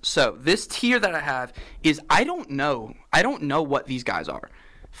Hurts. So this tier that I have is I don't know what these guys are.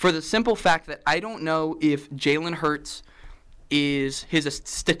 For the simple fact that I don't know if Jalen Hurts is his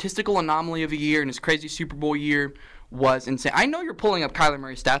statistical anomaly of a year and his crazy Super Bowl year was insane. I know you're pulling up Kyler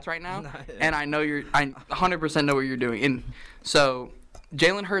Murray's stats right now, and I 100% know what you're doing. And so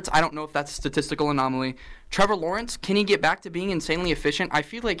Jalen Hurts, I don't know if that's a statistical anomaly. Trevor Lawrence, can he get back to being insanely efficient? I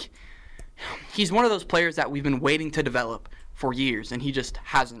feel like he's one of those players that we've been waiting to develop for years, and he just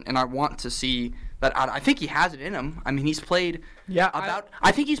hasn't. And I want to see that. I think he has it in him. I mean, he's played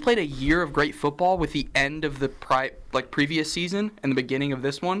I think he's played a year of great football with the end of the previous season and the beginning of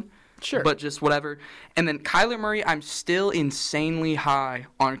this one. Sure. But just whatever. And then Kyler Murray, I'm still insanely high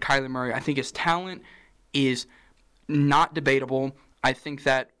on Kyler Murray. I think his talent is not debatable. I think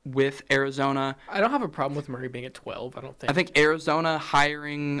that with Arizona, I don't have a problem with Murray being at 12. I don't think. I think Arizona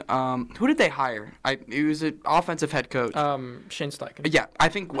hiring who did they hire? It was an offensive head coach. Shane Steichen. Yeah, I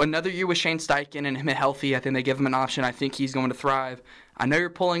think another year with Shane Steichen and him healthy, I think they give him an option. I think he's going to thrive. I know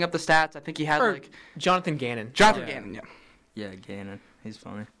you're pulling up the stats. I think he had Jonathan Gannon. Gannon, yeah. Yeah, Gannon. He's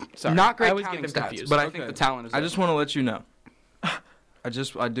funny. Sorry. Not great counting stats, confused. But I think the talent is there. I just want to let you know. I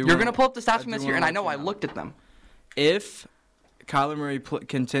do. You're going to pull up the stats from this year, and I know I looked at them. If Kyler Murray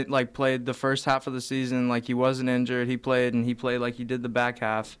played the first half of the season like he wasn't injured, he played like he did the back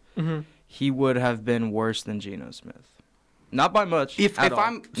half, he would have been worse than Geno Smith. Not by much.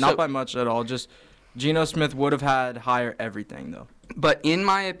 Not by much at all. Just Geno Smith would have had higher everything though. But in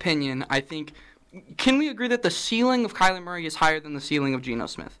my opinion, I think, can we agree that the ceiling of Kyler Murray is higher than the ceiling of Geno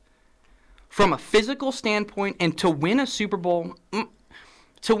Smith? From a physical standpoint, and to win a Super Bowl,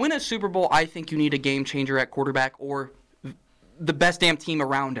 I think you need a game changer at quarterback or the best damn team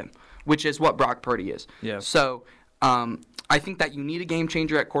around him, which is what Brock Purdy is. Yeah. So I think that you need a game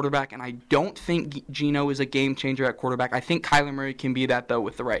changer at quarterback, and I don't think Geno is a game changer at quarterback. I think Kyler Murray can be that, though,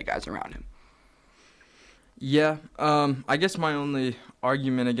 with the right guys around him. Yeah. I guess my only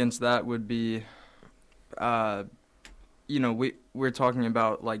argument against that would be, we're talking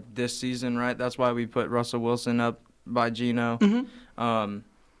about, like, this season, right? That's why we put Russell Wilson up by Geno. Mm-hmm.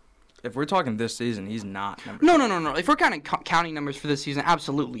 If we're talking this season, he's not number No. If we're counting numbers for this season,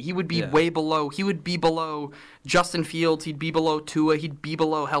 absolutely. He would be way below. He would be below Justin Fields. He'd be below Tua. He'd be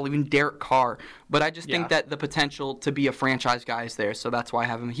below, hell, even Derek Carr. But I just think that the potential to be a franchise guy is there, so that's why I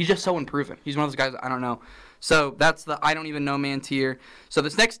have him. He's just so unproven. He's one of those guys, I don't know. So that's the I don't even know man tier. So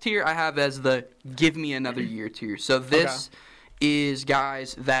this next tier I have as the give me another year tier. So this is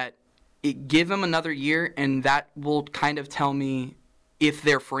guys that give them another year, and that will kind of tell me if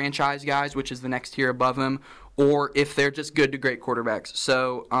they're franchise guys, which is the next tier above them, or if they're just good to great quarterbacks.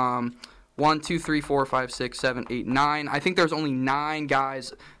 So 1, 2, 3, 4, 5, 6, 7, 8, 9. I think there's only 9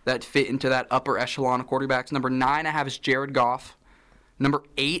 guys that fit into that upper echelon of quarterbacks. Number 9 I have is Jared Goff. Number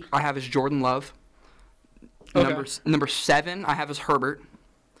 8 I have is Jordan Love. Number 7 I have is Herbert.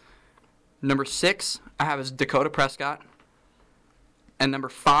 Number 6 I have is Dakota Prescott. And number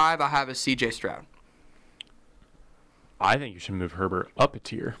 5 I have is C.J. Stroud. I think you should move Herbert up a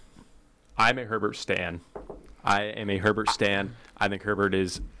tier. I'm a Herbert stan. I am a Herbert stan. I think Herbert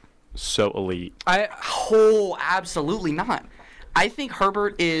is so elite. Absolutely not. I think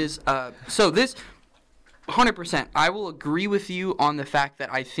Herbert is so this 100%. I will agree with you on the fact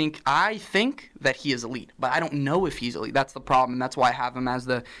that I think that he is elite, but I don't know if he's elite. That's the problem, and that's why I have him as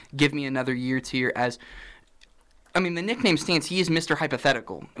the give me another year tier. The nickname stands. He is Mr.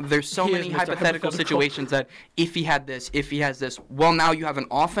 Hypothetical. There's so many hypothetical situations that if he had this, if he has this. Well, now you have an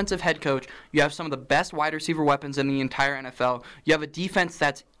offensive head coach. You have some of the best wide receiver weapons in the entire NFL. You have a defense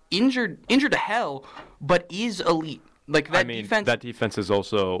that's injured to hell, but is elite. Defense. That defense is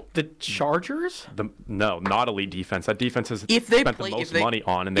also the Chargers. No, not elite defense. That defense has spent the most money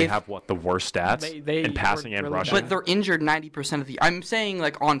on, and they have the worst stats in passing and rushing. But they're injured 90% of the. I'm saying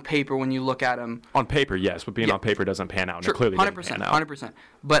on paper when you look at them. On paper, yes, but being on paper doesn't pan out. And it clearly 100%, didn't pan out. 100%.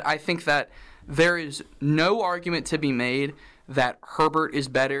 But I think that there is no argument to be made that Herbert is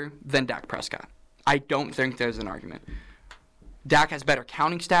better than Dak Prescott. I don't think there's an argument. Dak has better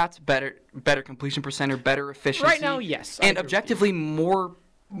counting stats, better completion percentage, better efficiency. Right now, yes. And objectively more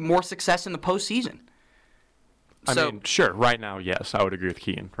success in the postseason. Sure. Right now, yes. I would agree with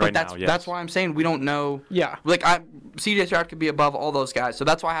Keaton. That's why I'm saying we don't know. Yeah. C.J. Stroud could be above all those guys. So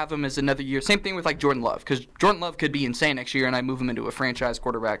that's why I have him as another year. Same thing with Jordan Love, because Jordan Love could be insane next year, and I move him into a franchise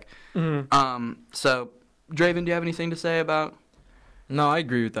quarterback. Mm-hmm. So, Draven, do you have anything to say about? No, I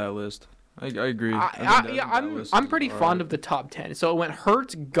agree with that list. I agree. I'm pretty fond of the top 10. So it went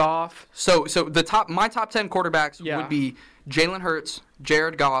Hurts, Goff. So my top 10 quarterbacks would be Jalen Hurts,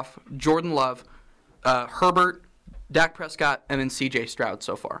 Jared Goff, Jordan Love, Herbert, Dak Prescott, and then C.J. Stroud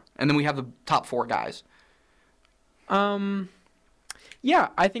so far. And then we have the top 4 guys. Yeah,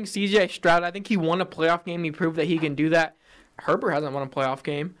 I think C.J. Stroud. I think he won a playoff game. He proved that he can do that. Herbert hasn't won a playoff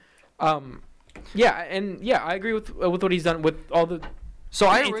game. I agree with what he's done with all the.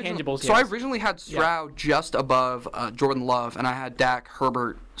 I originally had Stroud just above Jordan Love, and I had Dak,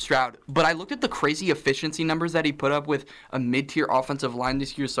 Herbert, Stroud. But I looked at the crazy efficiency numbers that he put up with a mid-tier offensive line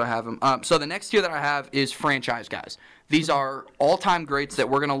this year, so I have him. So the next tier that I have is franchise guys. These are all-time greats that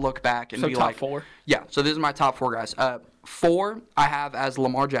we're going to look back and be top 4? Yeah, so this is my top 4 guys. 4 I have as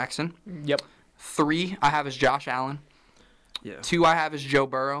Lamar Jackson. Yep. 3 I have as Josh Allen. Yeah. 2 I have as Joe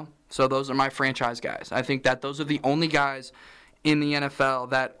Burrow. So those are my franchise guys. I think that those are the only guys in the NFL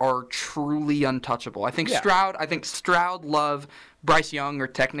that are truly untouchable. I think Stroud, Love, Bryce Young are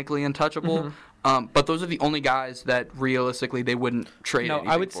technically untouchable. But those are the only guys that realistically they wouldn't trade. No,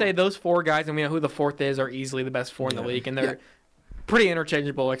 I would say those 4 guys, and we know who the 4th is, are easily the best 4 in the league, and they're pretty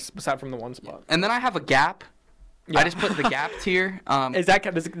interchangeable, aside from the one spot. And then I have a gap. Yeah. I just put the gap tier. Does that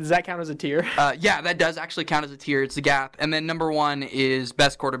count as a tier? Yeah, that does actually count as a tier. It's the gap. And then number 1 is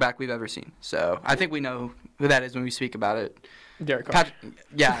best quarterback we've ever seen. So I think we know who that is when we speak about it. Derek Carr.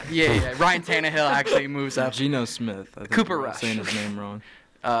 Yeah. Ryan Tannehill actually moves up. Geno Smith. I think Cooper I'm Rush. saying his name wrong.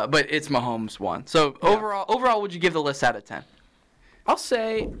 But it's Mahomes 1. So overall, would you give the list out of 10? I'll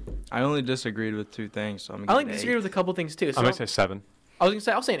say. I only disagreed with 2 things, so I'm I gonna only disagreed with a couple things too. So I'm gonna say 7.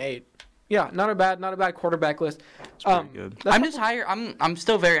 I'll say an 8. Yeah, not a bad quarterback list. It's pretty good. I'm just higher. I'm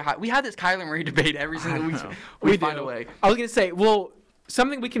still very high. We had this Kyler Murray debate every single week. We find a way. I was gonna say, well,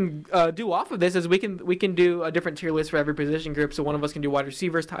 something we can do off of this is we can do a different tier list for every position group. So one of us can do wide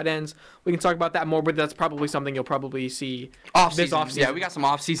receivers, tight ends. We can talk about that more, but that's probably something you'll probably see this offseason. Yeah, we got some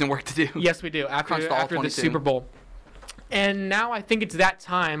offseason work to do. Yes, we do. After the Super Bowl. And now I think it's that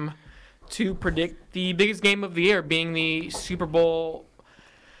time to predict the biggest game of the year, being the Super Bowl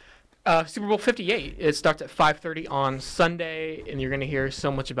 58. It starts at 5:30 on Sunday, and you're going to hear so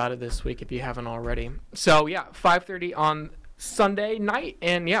much about it this week if you haven't already. So, 5:30 on Sunday night,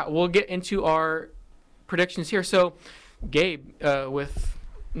 and we'll get into our predictions here. So, Gabe, with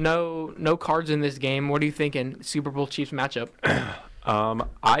no cards in this game, what are you thinking Super Bowl Chiefs matchup?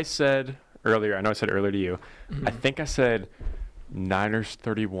 I said earlier, I know I said earlier to you, I think I said Niners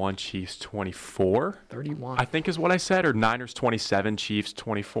 31, Chiefs 24. 31. I think is what I said, or Niners 27, Chiefs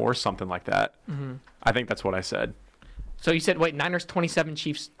 24, something like that. I think that's what I said. So you said, wait, Niners 27,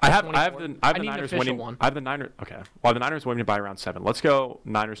 Chiefs 24? I have the Niners winning. One. I have the Niners. Okay. Well, the Niners winning by around 7. Let's go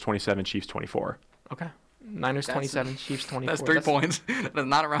Niners 27, Chiefs 24. Okay. Niners 27, Chiefs 24. That's 3 points. That's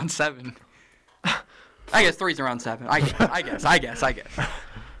not around 7. I guess 3's around 7. I guess.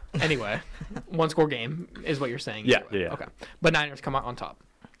 Anyway, 1-score game is what you're saying. Yeah. Okay. But Niners come out on top.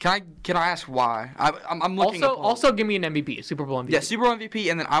 Can I ask why? I'm looking. Also, give me an MVP, Super Bowl MVP. Yeah, Super Bowl MVP,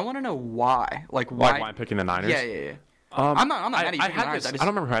 and then I want to know why. Like why I'm picking the Niners. Yeah. I'm not mad at you. I don't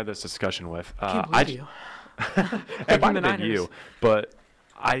remember who I had this discussion with. I can't believe you. It might have been you, but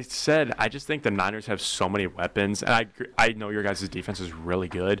I said I just think the Niners have so many weapons, and I know your guys' defense is really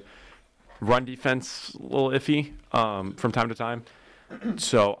good. Run defense a little iffy from time to time.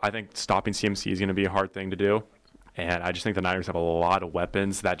 So I think stopping CMC is going to be a hard thing to do. And I just think the Niners have a lot of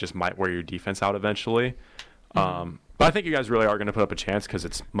weapons that just might wear your defense out eventually. But I think you guys really are going to put up a chance because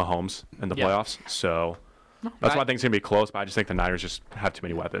it's Mahomes in the playoffs. So that's why I think it's going to be close. But I just think the Niners just have too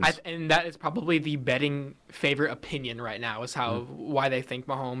many weapons. And that is probably the betting favorite opinion right now is why they think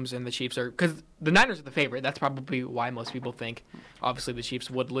Mahomes and the Chiefs are – because the Niners are the favorite. That's probably why most people think, obviously, the Chiefs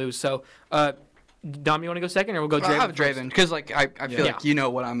would lose. So Dom, you want to go second, or we'll go Draven? I'll have Draven, because I feel like you know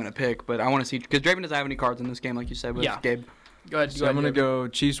what I'm going to pick, but I want to see, because Draven doesn't have any cards in this game, like you said with Gabe. Go ahead. So I'm going to go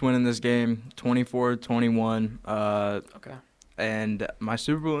Chiefs winning this game, 24-21. Okay. And my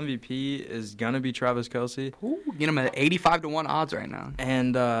Super Bowl MVP is going to be Travis Kelce. Ooh, get him at 85-1 odds right now.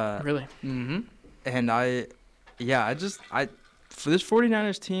 And really? Mm-hmm. And for this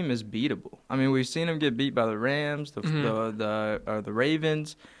 49ers team is beatable. I mean, we've seen them get beat by the Rams, the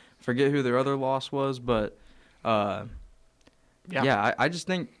Ravens. Forget who their other loss was, but I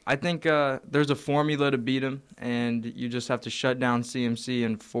think there's a formula to beat them, and you just have to shut down CMC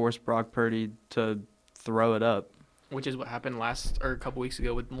and force Brock Purdy to throw it up. Which is what happened a couple weeks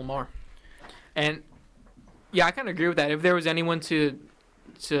ago with Lamar. And I kind of agree with that. If there was anyone to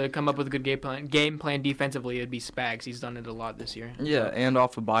come up with a good game plan defensively, it'd be Spags. He's done it a lot this year. Yeah, and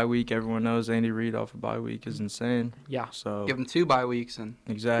off a bye week, everyone knows Andy Reid off a bye week is insane. Yeah. So give him 2 bye weeks and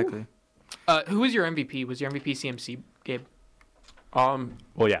exactly. Who was your MVP? Was your MVP CMC, Gabe? Well,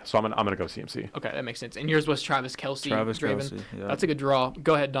 yeah. So I'm gonna go CMC. Okay, that makes sense. And yours was Travis Kelce. Kelce. Yeah. That's a good draw.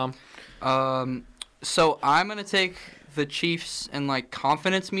 Go ahead, Dom. So I'm gonna take the Chiefs in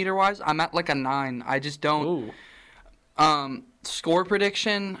confidence meter wise. I'm at a 9. I just don't. Ooh. Score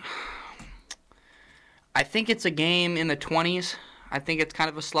prediction. I think it's a game in the 20s. I think it's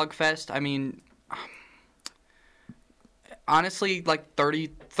kind of a slugfest. I mean, honestly,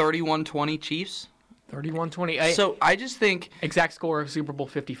 31-20 Chiefs. 31-28. So I just think exact score of Super Bowl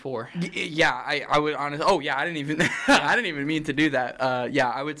 54. Yeah, I would honestly. Oh yeah, I didn't even mean to do that.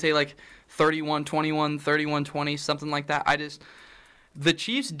 I would say 31-21, 31-20, something like that. The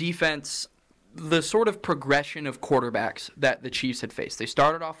Chiefs defense, the sort of progression of quarterbacks that the Chiefs had faced. They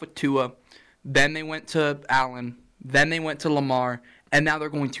started off with Tua, then they went to Allen, then they went to Lamar, and now they're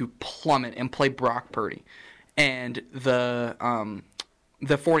going to plummet and play Brock Purdy. and the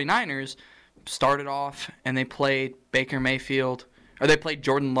 49ers started off and they played Baker Mayfield, or they played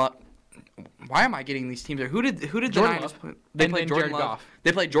Jordan Love. Why am I getting these teams there? Who did the Niners play? They played Jordan Love. Goff.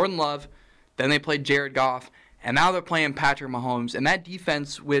 They played Jordan Love, then they played Jared Goff, and now they're playing Patrick Mahomes. And that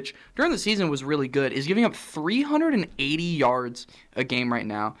defense, which during the season was really good, is giving up 380 yards a game right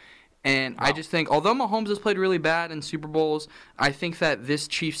now. And wow. I just think, although Mahomes has played really bad in Super Bowls, I think that this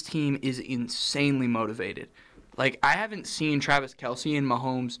Chiefs team is insanely motivated. Like, I haven't seen Travis Kelce and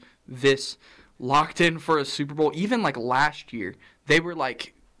Mahomes this locked in for a Super Bowl. Even, like, last year, they were,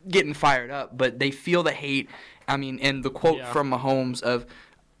 like, getting fired up, but they feel the hate. I mean, and the quote from Mahomes of,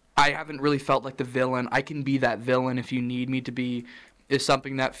 I haven't really felt like the villain. I can be that villain if you need me to be, is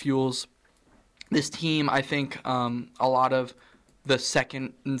something that fuels this team. I think a lot of the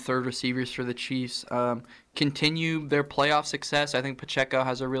second and third receivers for the Chiefs continue their playoff success. I think Pacheco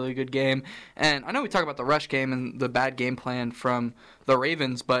has a really good game. And I know we talk about the rush game and the bad game plan from the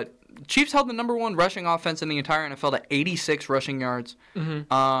Ravens, but Chiefs held the number one rushing offense in the entire NFL to 86 rushing yards.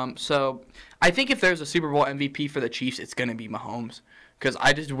 Mm-hmm. So I think if there's a Super Bowl MVP for the Chiefs, it's going to be Mahomes. Because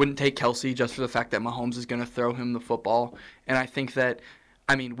I just wouldn't take Kelce just for the fact that Mahomes is going to throw him the football. And I think that,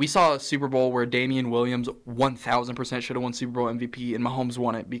 I mean, we saw a Super Bowl where Damian Williams 1,000% should have won Super Bowl MVP, and Mahomes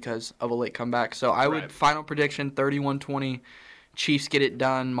won it because of a late comeback. So I would, final prediction, 31-20, Chiefs get it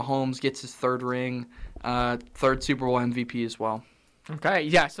done. Mahomes gets his third ring, third Super Bowl MVP as well. Okay,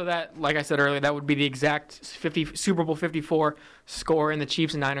 yeah, so that, like I said earlier, that would be the exact Super Bowl 54 score, and the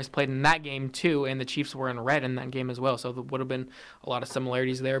Chiefs and Niners played in that game too, and the Chiefs were in red in that game as well, so there would have been a lot of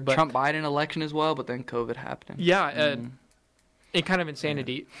similarities there. But Trump-Biden election as well, but then COVID happened. Yeah, it kind of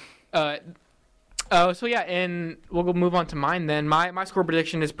insanity. Yeah. So yeah, and we'll move on to mine then. My score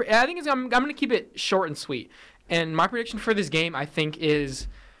prediction is, I'm going to keep it short and sweet, and my prediction for this game, I think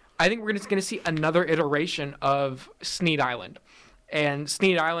we're going to see another iteration of Snead Island. And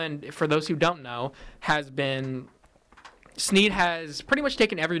Snead Island, for those who don't know, Snead has pretty much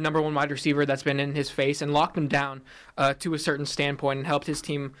taken every number one wide receiver that's been in his face and locked them down to a certain standpoint and helped his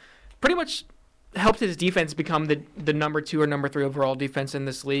team, pretty much helped his defense become the number 2 or number 3 overall defense in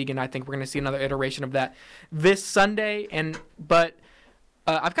this league. And I think we're going to see another iteration of that this Sunday. But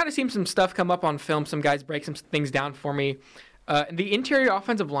I've kind of seen some stuff come up on film. Some guys break some things down for me. The interior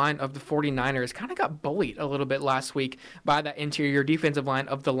offensive line of the 49ers kind of got bullied a little bit last week by that interior defensive line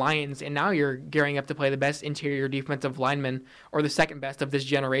of the Lions, and now you're gearing up to play the best interior defensive lineman, or the second best of this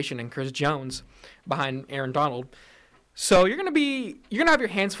generation, and Chris Jones behind Aaron Donald. So you're gonna have your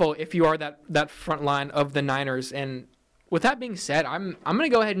hands full if you are that front line of the Niners. And with that being said, I'm gonna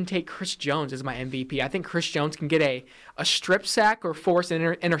go ahead and take Chris Jones as my MVP. I think Chris Jones can get a strip sack or force an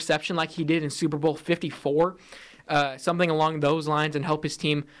interception like he did in Super Bowl 54. Something along those lines, and help his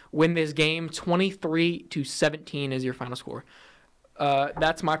team win this game. 23-17 is your final score.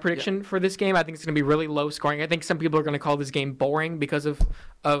 That's my prediction for this game. I think it's going to be really low scoring. I think some people are going to call this game boring because of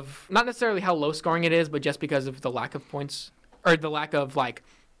not necessarily how low scoring it is, but just because of the lack of points, or the lack of like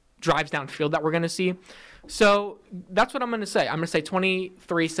drives downfield that we're going to see. So that's what I'm going to say. I'm going to say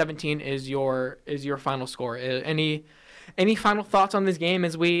 23-17 is your final score. Any final thoughts on this game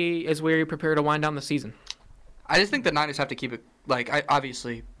as we prepare to wind down the season? I just think the Niners have to keep it,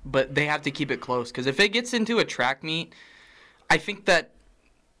 obviously, but they have to keep it close. Because if it gets into a track meet, I think a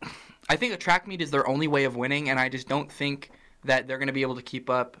track meet is their only way of winning, and I just don't think that they're going to be able to keep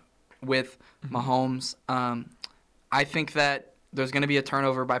up with Mahomes. I think that there's going to be a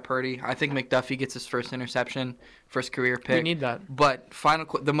turnover by Purdy. I think McDuffie gets his first interception, first career pick. We need that. But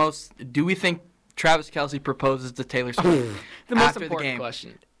do we think Travis Kelce proposes to Taylor Swift the most important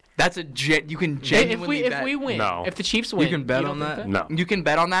question? That's you can genuinely bet. If we win, no. If the Chiefs win, you can bet on that. No, you can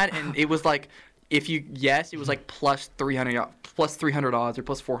bet on that, and it was like, it was like plus 300 odds or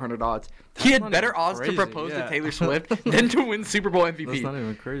plus 400 odds. He had better odds to propose to Taylor Swift than to win Super Bowl MVP. That's not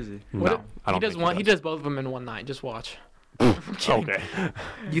even crazy. No, I don't. He does both of them in one night. Just watch. Okay.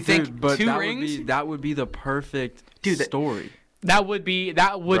 You think but 2 rings? That would be the perfect story. That would be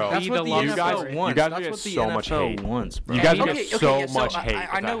the long you guys wants. That's what get the so NFL much hate. Wants, bro. You guys get so much hate.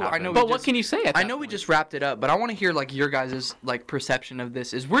 I know. But what can you say? I know we just wrapped it up, but I want to hear like your guys' like perception of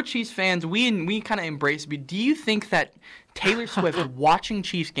this. Is we're Chiefs fans. We kind of embrace. But do you think that Taylor Swift watching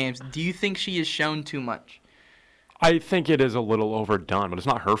Chiefs games? Do you think she is shown too much? I think it is a little overdone, but it's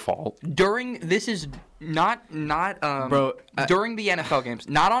not her fault. During the NFL games,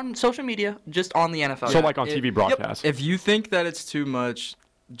 not on social media, just on the NFL. So like on TV broadcasts. If you think that it's too much,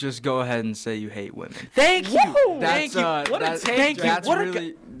 just go ahead and say you hate women. Thank you. Thank you. What a take. That's What a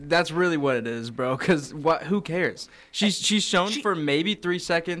really that's really what it is, bro. Because who cares? She's shown for maybe 3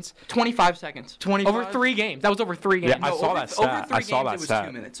 seconds. 25 seconds. 25? Over 3 games. That was over 3 games. Yeah, I saw that stat. Over 3 games, it was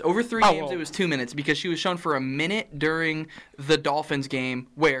 2 minutes. Over 3 games, it was 2 minutes because she was shown for a minute during the Dolphins game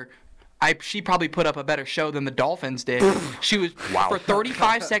where she probably put up a better show than the Dolphins did. She was for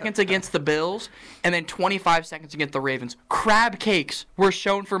 35 seconds against the Bills and then 25 seconds against the Ravens. Crab cakes were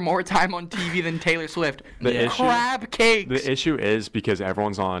shown for more time on TV than Taylor Swift. Crab cakes. The issue is because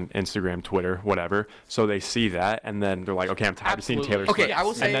everyone's on Instagram, Twitter, whatever, so they see that and then they're like, okay, I'm tired of seeing Taylor Swift. Okay, I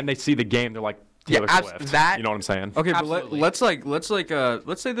will say, and then they see the game, they're like, Taylor Swift. You know what I'm saying? Okay, but let's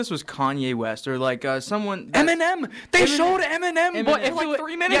say this was Kanye West or like someone. Eminem. They showed Eminem in like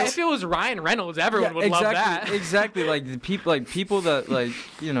 3 minutes. Yeah, if it was Ryan Reynolds, everyone would love that. Exactly. Like the people that like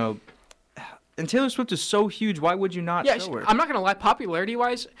And Taylor Swift is so huge. Why would you not show her? I'm not gonna lie.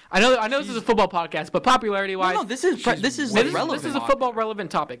 Popularity-wise, I know this is a football podcast, but popularity-wise, no, this is relevant. This is a football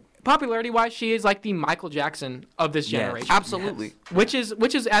relevant topic. Popularity-wise, she is like the Michael Jackson of this generation. Absolutely. Yes.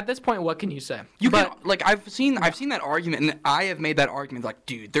 Which is at this point, what can you say? I've seen that argument, and I have made that argument. Like,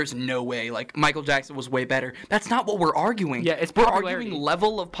 dude, there's no way. Like, Michael Jackson was way better. That's not what we're arguing. Yeah, it's we're popularity. arguing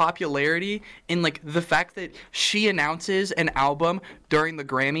level of popularity in like the fact that she announces an album during the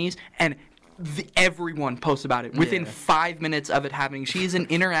Grammys and everyone posts about it within 5 minutes of it happening. She's an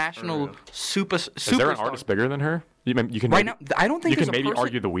international superstar. Is there an artist bigger than her? You can right now, I don't think you there's can a maybe person,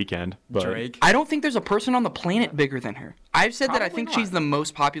 argue The Weeknd, but Drake. I don't think there's a person on the planet bigger than her. I've said that I think not. she's the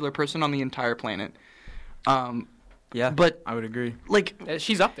most popular person on the entire planet. Yeah, but I would agree. Like,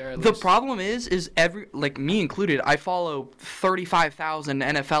 she's up there. The problem is every, like me included, I follow 35,000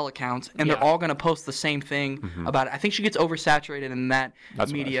 NFL accounts, and they're all gonna post the same thing about it. I think she gets oversaturated in that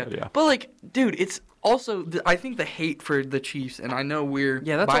media. What I said, yeah. But like, dude, it's also I think the hate for the Chiefs, and I know we're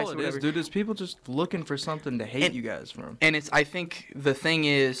that's biased all or it is, whatever. dude. Is people just looking for something to hate you guys from. And it's I think the thing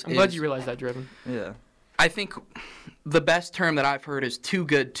is, I'm glad you realized that, Driven. Yeah. I think the best term that I've heard is too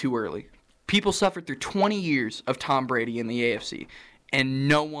good, too early. People suffered through 20 years of Tom Brady in the AFC, and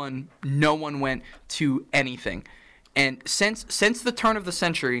no one went to anything. And since the turn of the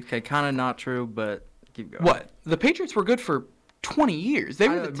century, okay, kind of not true, but keep going. What? The Patriots were good for 20 years. They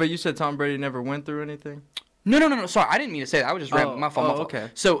were. But you said Tom Brady never went through anything. No. Sorry, I didn't mean to say that. I was just rambling. My fault. Okay.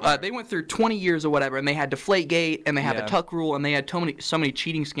 So they went through 20 years or whatever, and they had Deflategate, and they had the Tuck Rule, and they had so many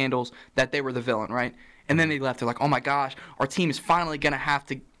cheating scandals that they were the villain, right? And then they left. They're like, oh my gosh, our team is finally gonna have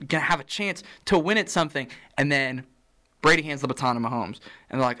a chance to win at something. And then Brady hands the baton to Mahomes,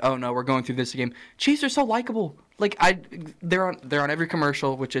 and they're like, oh no, we're going through this again. Chiefs are so likable. Like they're on every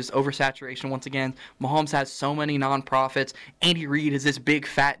commercial, which is oversaturation once again. Mahomes has so many nonprofits. Andy Reid is this big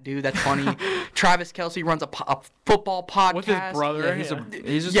fat dude that's funny. Travis Kelce runs a football podcast. With his brother. Yeah,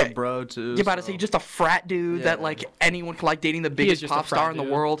 he's just a bro too. You're about to say just a frat dude that like anyone could like dating the biggest pop star in the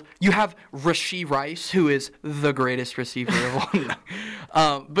world. You have Rashee Rice, who is the greatest receiver of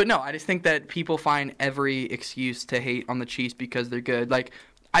all. But no, I just think that people find every excuse to hate on the Chiefs because they're good. Like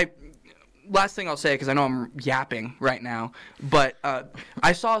last thing I'll say, because I know I'm yapping right now, but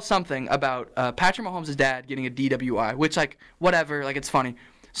I saw something about Patrick Mahomes' dad getting a DWI, which, like, whatever, like, it's funny.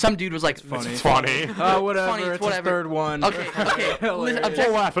 Some dude was like, It's funny. Whatever. It's whatever. his third one. Okay.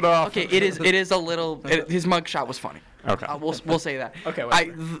 We'll laugh it off. Okay, it is a little. His mugshot was funny. Okay. We'll say that. Okay.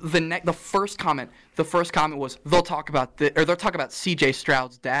 Whatever. The first comment was they'll talk about C.J.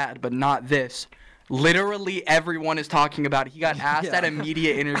 Stroud's dad, but not this. Literally everyone is talking about it. He got asked at a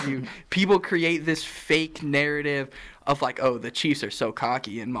media interview. People create this fake narrative of like, oh, the Chiefs are so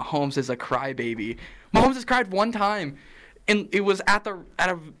cocky and Mahomes is a crybaby. Mahomes has cried one time, and it was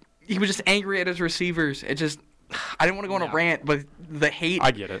he was just angry at his receivers. It just, I didn't want to go on a rant, but the hate.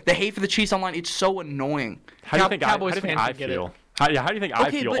 I get it. The hate for the Chiefs online, it's so annoying. How do you think Cowboys I fans get feel? it. How do you think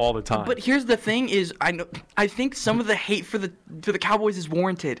I feel all the time? But here's the thing: is I think some of the hate for the Cowboys is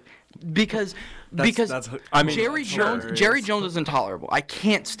warranted because Jerry Jones is intolerable. I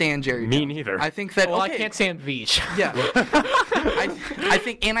can't stand Jerry Jones. Me neither. I think that. Well, I can't stand Veach. Yeah.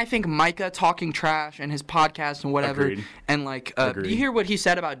 I think Micah talking trash and his podcast and whatever. Agreed. And like, do you hear what he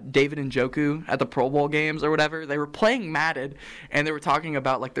said about David Njoku at the Pro Bowl games or whatever? They were playing Madden and they were talking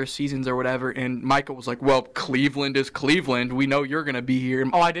about like their seasons or whatever. And Micah was like, "Well, Cleveland is Cleveland. We know you're gonna be here."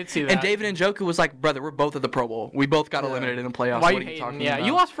 Oh, I did see that. And David Njoku was like, "Brother, we're both at the Pro Bowl. We both got eliminated in the playoffs. Why what you are you hating? talking Yeah, about?"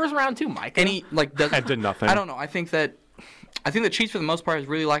 you lost first round too, Mike. And he like doesn't. And did nothing. I don't know. I think the Chiefs for the most part has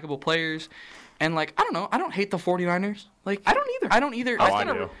really likable players, And, like, I don't know. I don't hate the 49ers. Like, I don't either. I don't either. Oh, I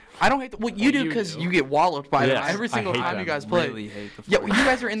do. I don't hate well, you do because you get walloped by them every single time you guys play. Really hate the 49ers. Yeah, well, you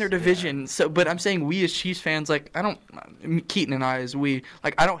guys are in their division. So, but I'm saying we as Chiefs fans, like, I don't. Keaton and I as we,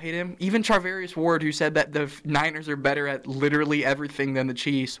 like, I don't hate him. Even Charvarius Ward, who said that the Niners are better at literally everything than the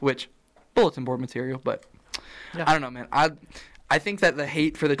Chiefs, which bulletin board material. But I don't know, man. I think that the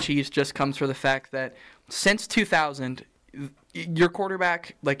hate for the Chiefs just comes from the fact that since 2000. Your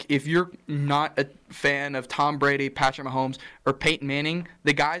quarterback, like, if you're not a fan of Tom Brady, Patrick Mahomes, or Peyton Manning,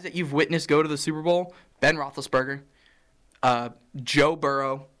 the guys that you've witnessed go to the Super Bowl, Ben Roethlisberger, Joe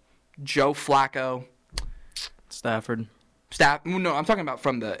Burrow, Joe Flacco, Stafford. No, I'm talking about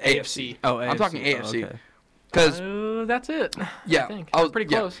from the AFC. Oh, I'm talking AFC. Okay. Because that's it. Yeah, I think. I was pretty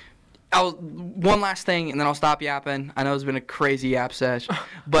close. One last thing, and then I'll stop yapping. I know it's been a crazy yap sesh,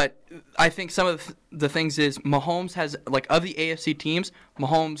 but I think some of the things is Mahomes has, like, of the AFC teams,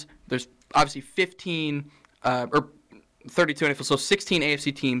 Mahomes, there's obviously 15 or 32 NFL, so 16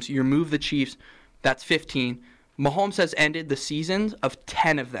 AFC teams. You remove the Chiefs, that's 15. Mahomes has ended the seasons of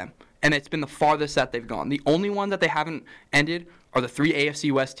 10 of them, and it's been the farthest that they've gone. The only one that they haven't ended are the 3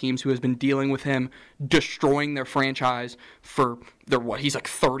 AFC West teams who has been dealing with him destroying their franchise for he's like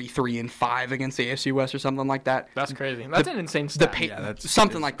 33-5 against the AFC West or something like that. That's crazy. That's an insane stat.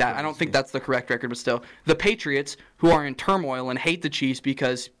 Something like that. I don't think that's the correct record, but still. The Patriots, who are in turmoil and hate the Chiefs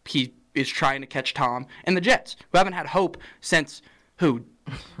because he is trying to catch Tom, and the Jets, who haven't had hope since who?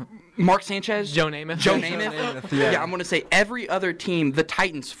 Mark Sanchez? Joe Namath. Joe Namath? Yeah, I'm going to say every other team, the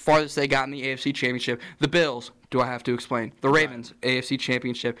Titans, farthest they got in the AFC Championship. The Bills, do I have to explain? The Ravens, AFC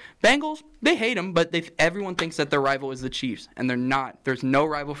Championship. Bengals, they hate them, but everyone thinks that their rival is the Chiefs, and they're not. There's no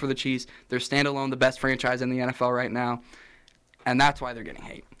rival for the Chiefs. They're standalone, the best franchise in the NFL right now, and that's why they're getting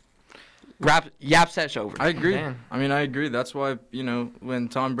hate. Yap sesh over. I agree. Man. I mean, I agree. That's why, when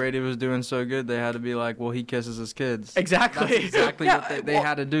Tom Brady was doing so good, they had to be like, well, he kisses his kids. Exactly. That's exactly what they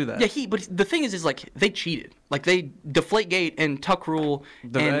had to do that. Yeah, but the thing is like, they cheated. Like, they Deflategate and Tuck Rule,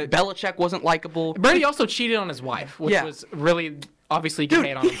 and Belichick wasn't likable. Brady also cheated on his wife, which was really, obviously, you can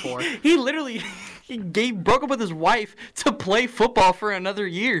hate on him for. He literally broke up with his wife to play football for another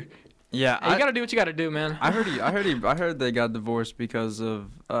year. Yeah. You got to do what you got to do, man. I heard they got divorced because of,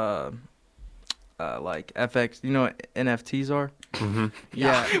 like FX, you know what NFTs are? Mm-hmm.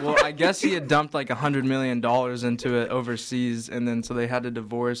 Yeah. Well, I guess he had dumped like $100 million into it overseas, and then so they had to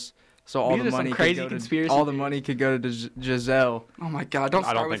divorce. So all the money could go to Giselle. Oh my God! Don't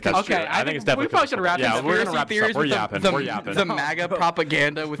start with that's true. I think it's definitely. We probably should wrap this. Yeah, we're gonna wrap this up. We're yapping. The MAGA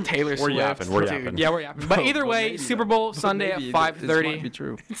propaganda with Taylor Swift. We're yapping. Yeah, we're yapping. But either way, Super Bowl Sunday at 5:30. It might be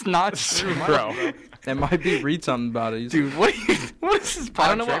true. It's not true, bro. It might be. Read something about it. Dude, what is this podcast? I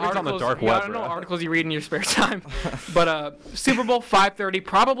don't know what articles, on the dark web, I don't know what articles you read in your spare time. But Super Bowl 5:30,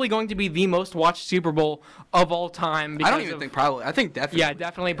 probably going to be the most watched Super Bowl of all time. I don't even think probably. I think definitely. Yeah,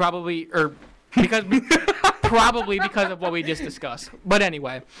 definitely, probably, or probably because of what we just discussed. But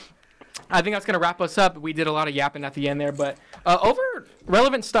anyway, I think that's going to wrap us up. We did a lot of yapping at the end there, but over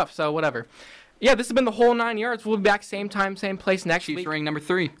relevant stuff, so whatever. Yeah, this has been the whole 9 yards. We'll be back same time, same place next week. Chiefs ring number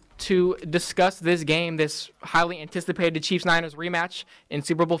 3. To discuss this game, this highly anticipated Chiefs-Niners rematch in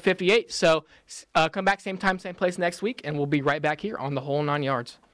Super Bowl 58. So come back same time, same place next week, and we'll be right back here on the whole 9 yards.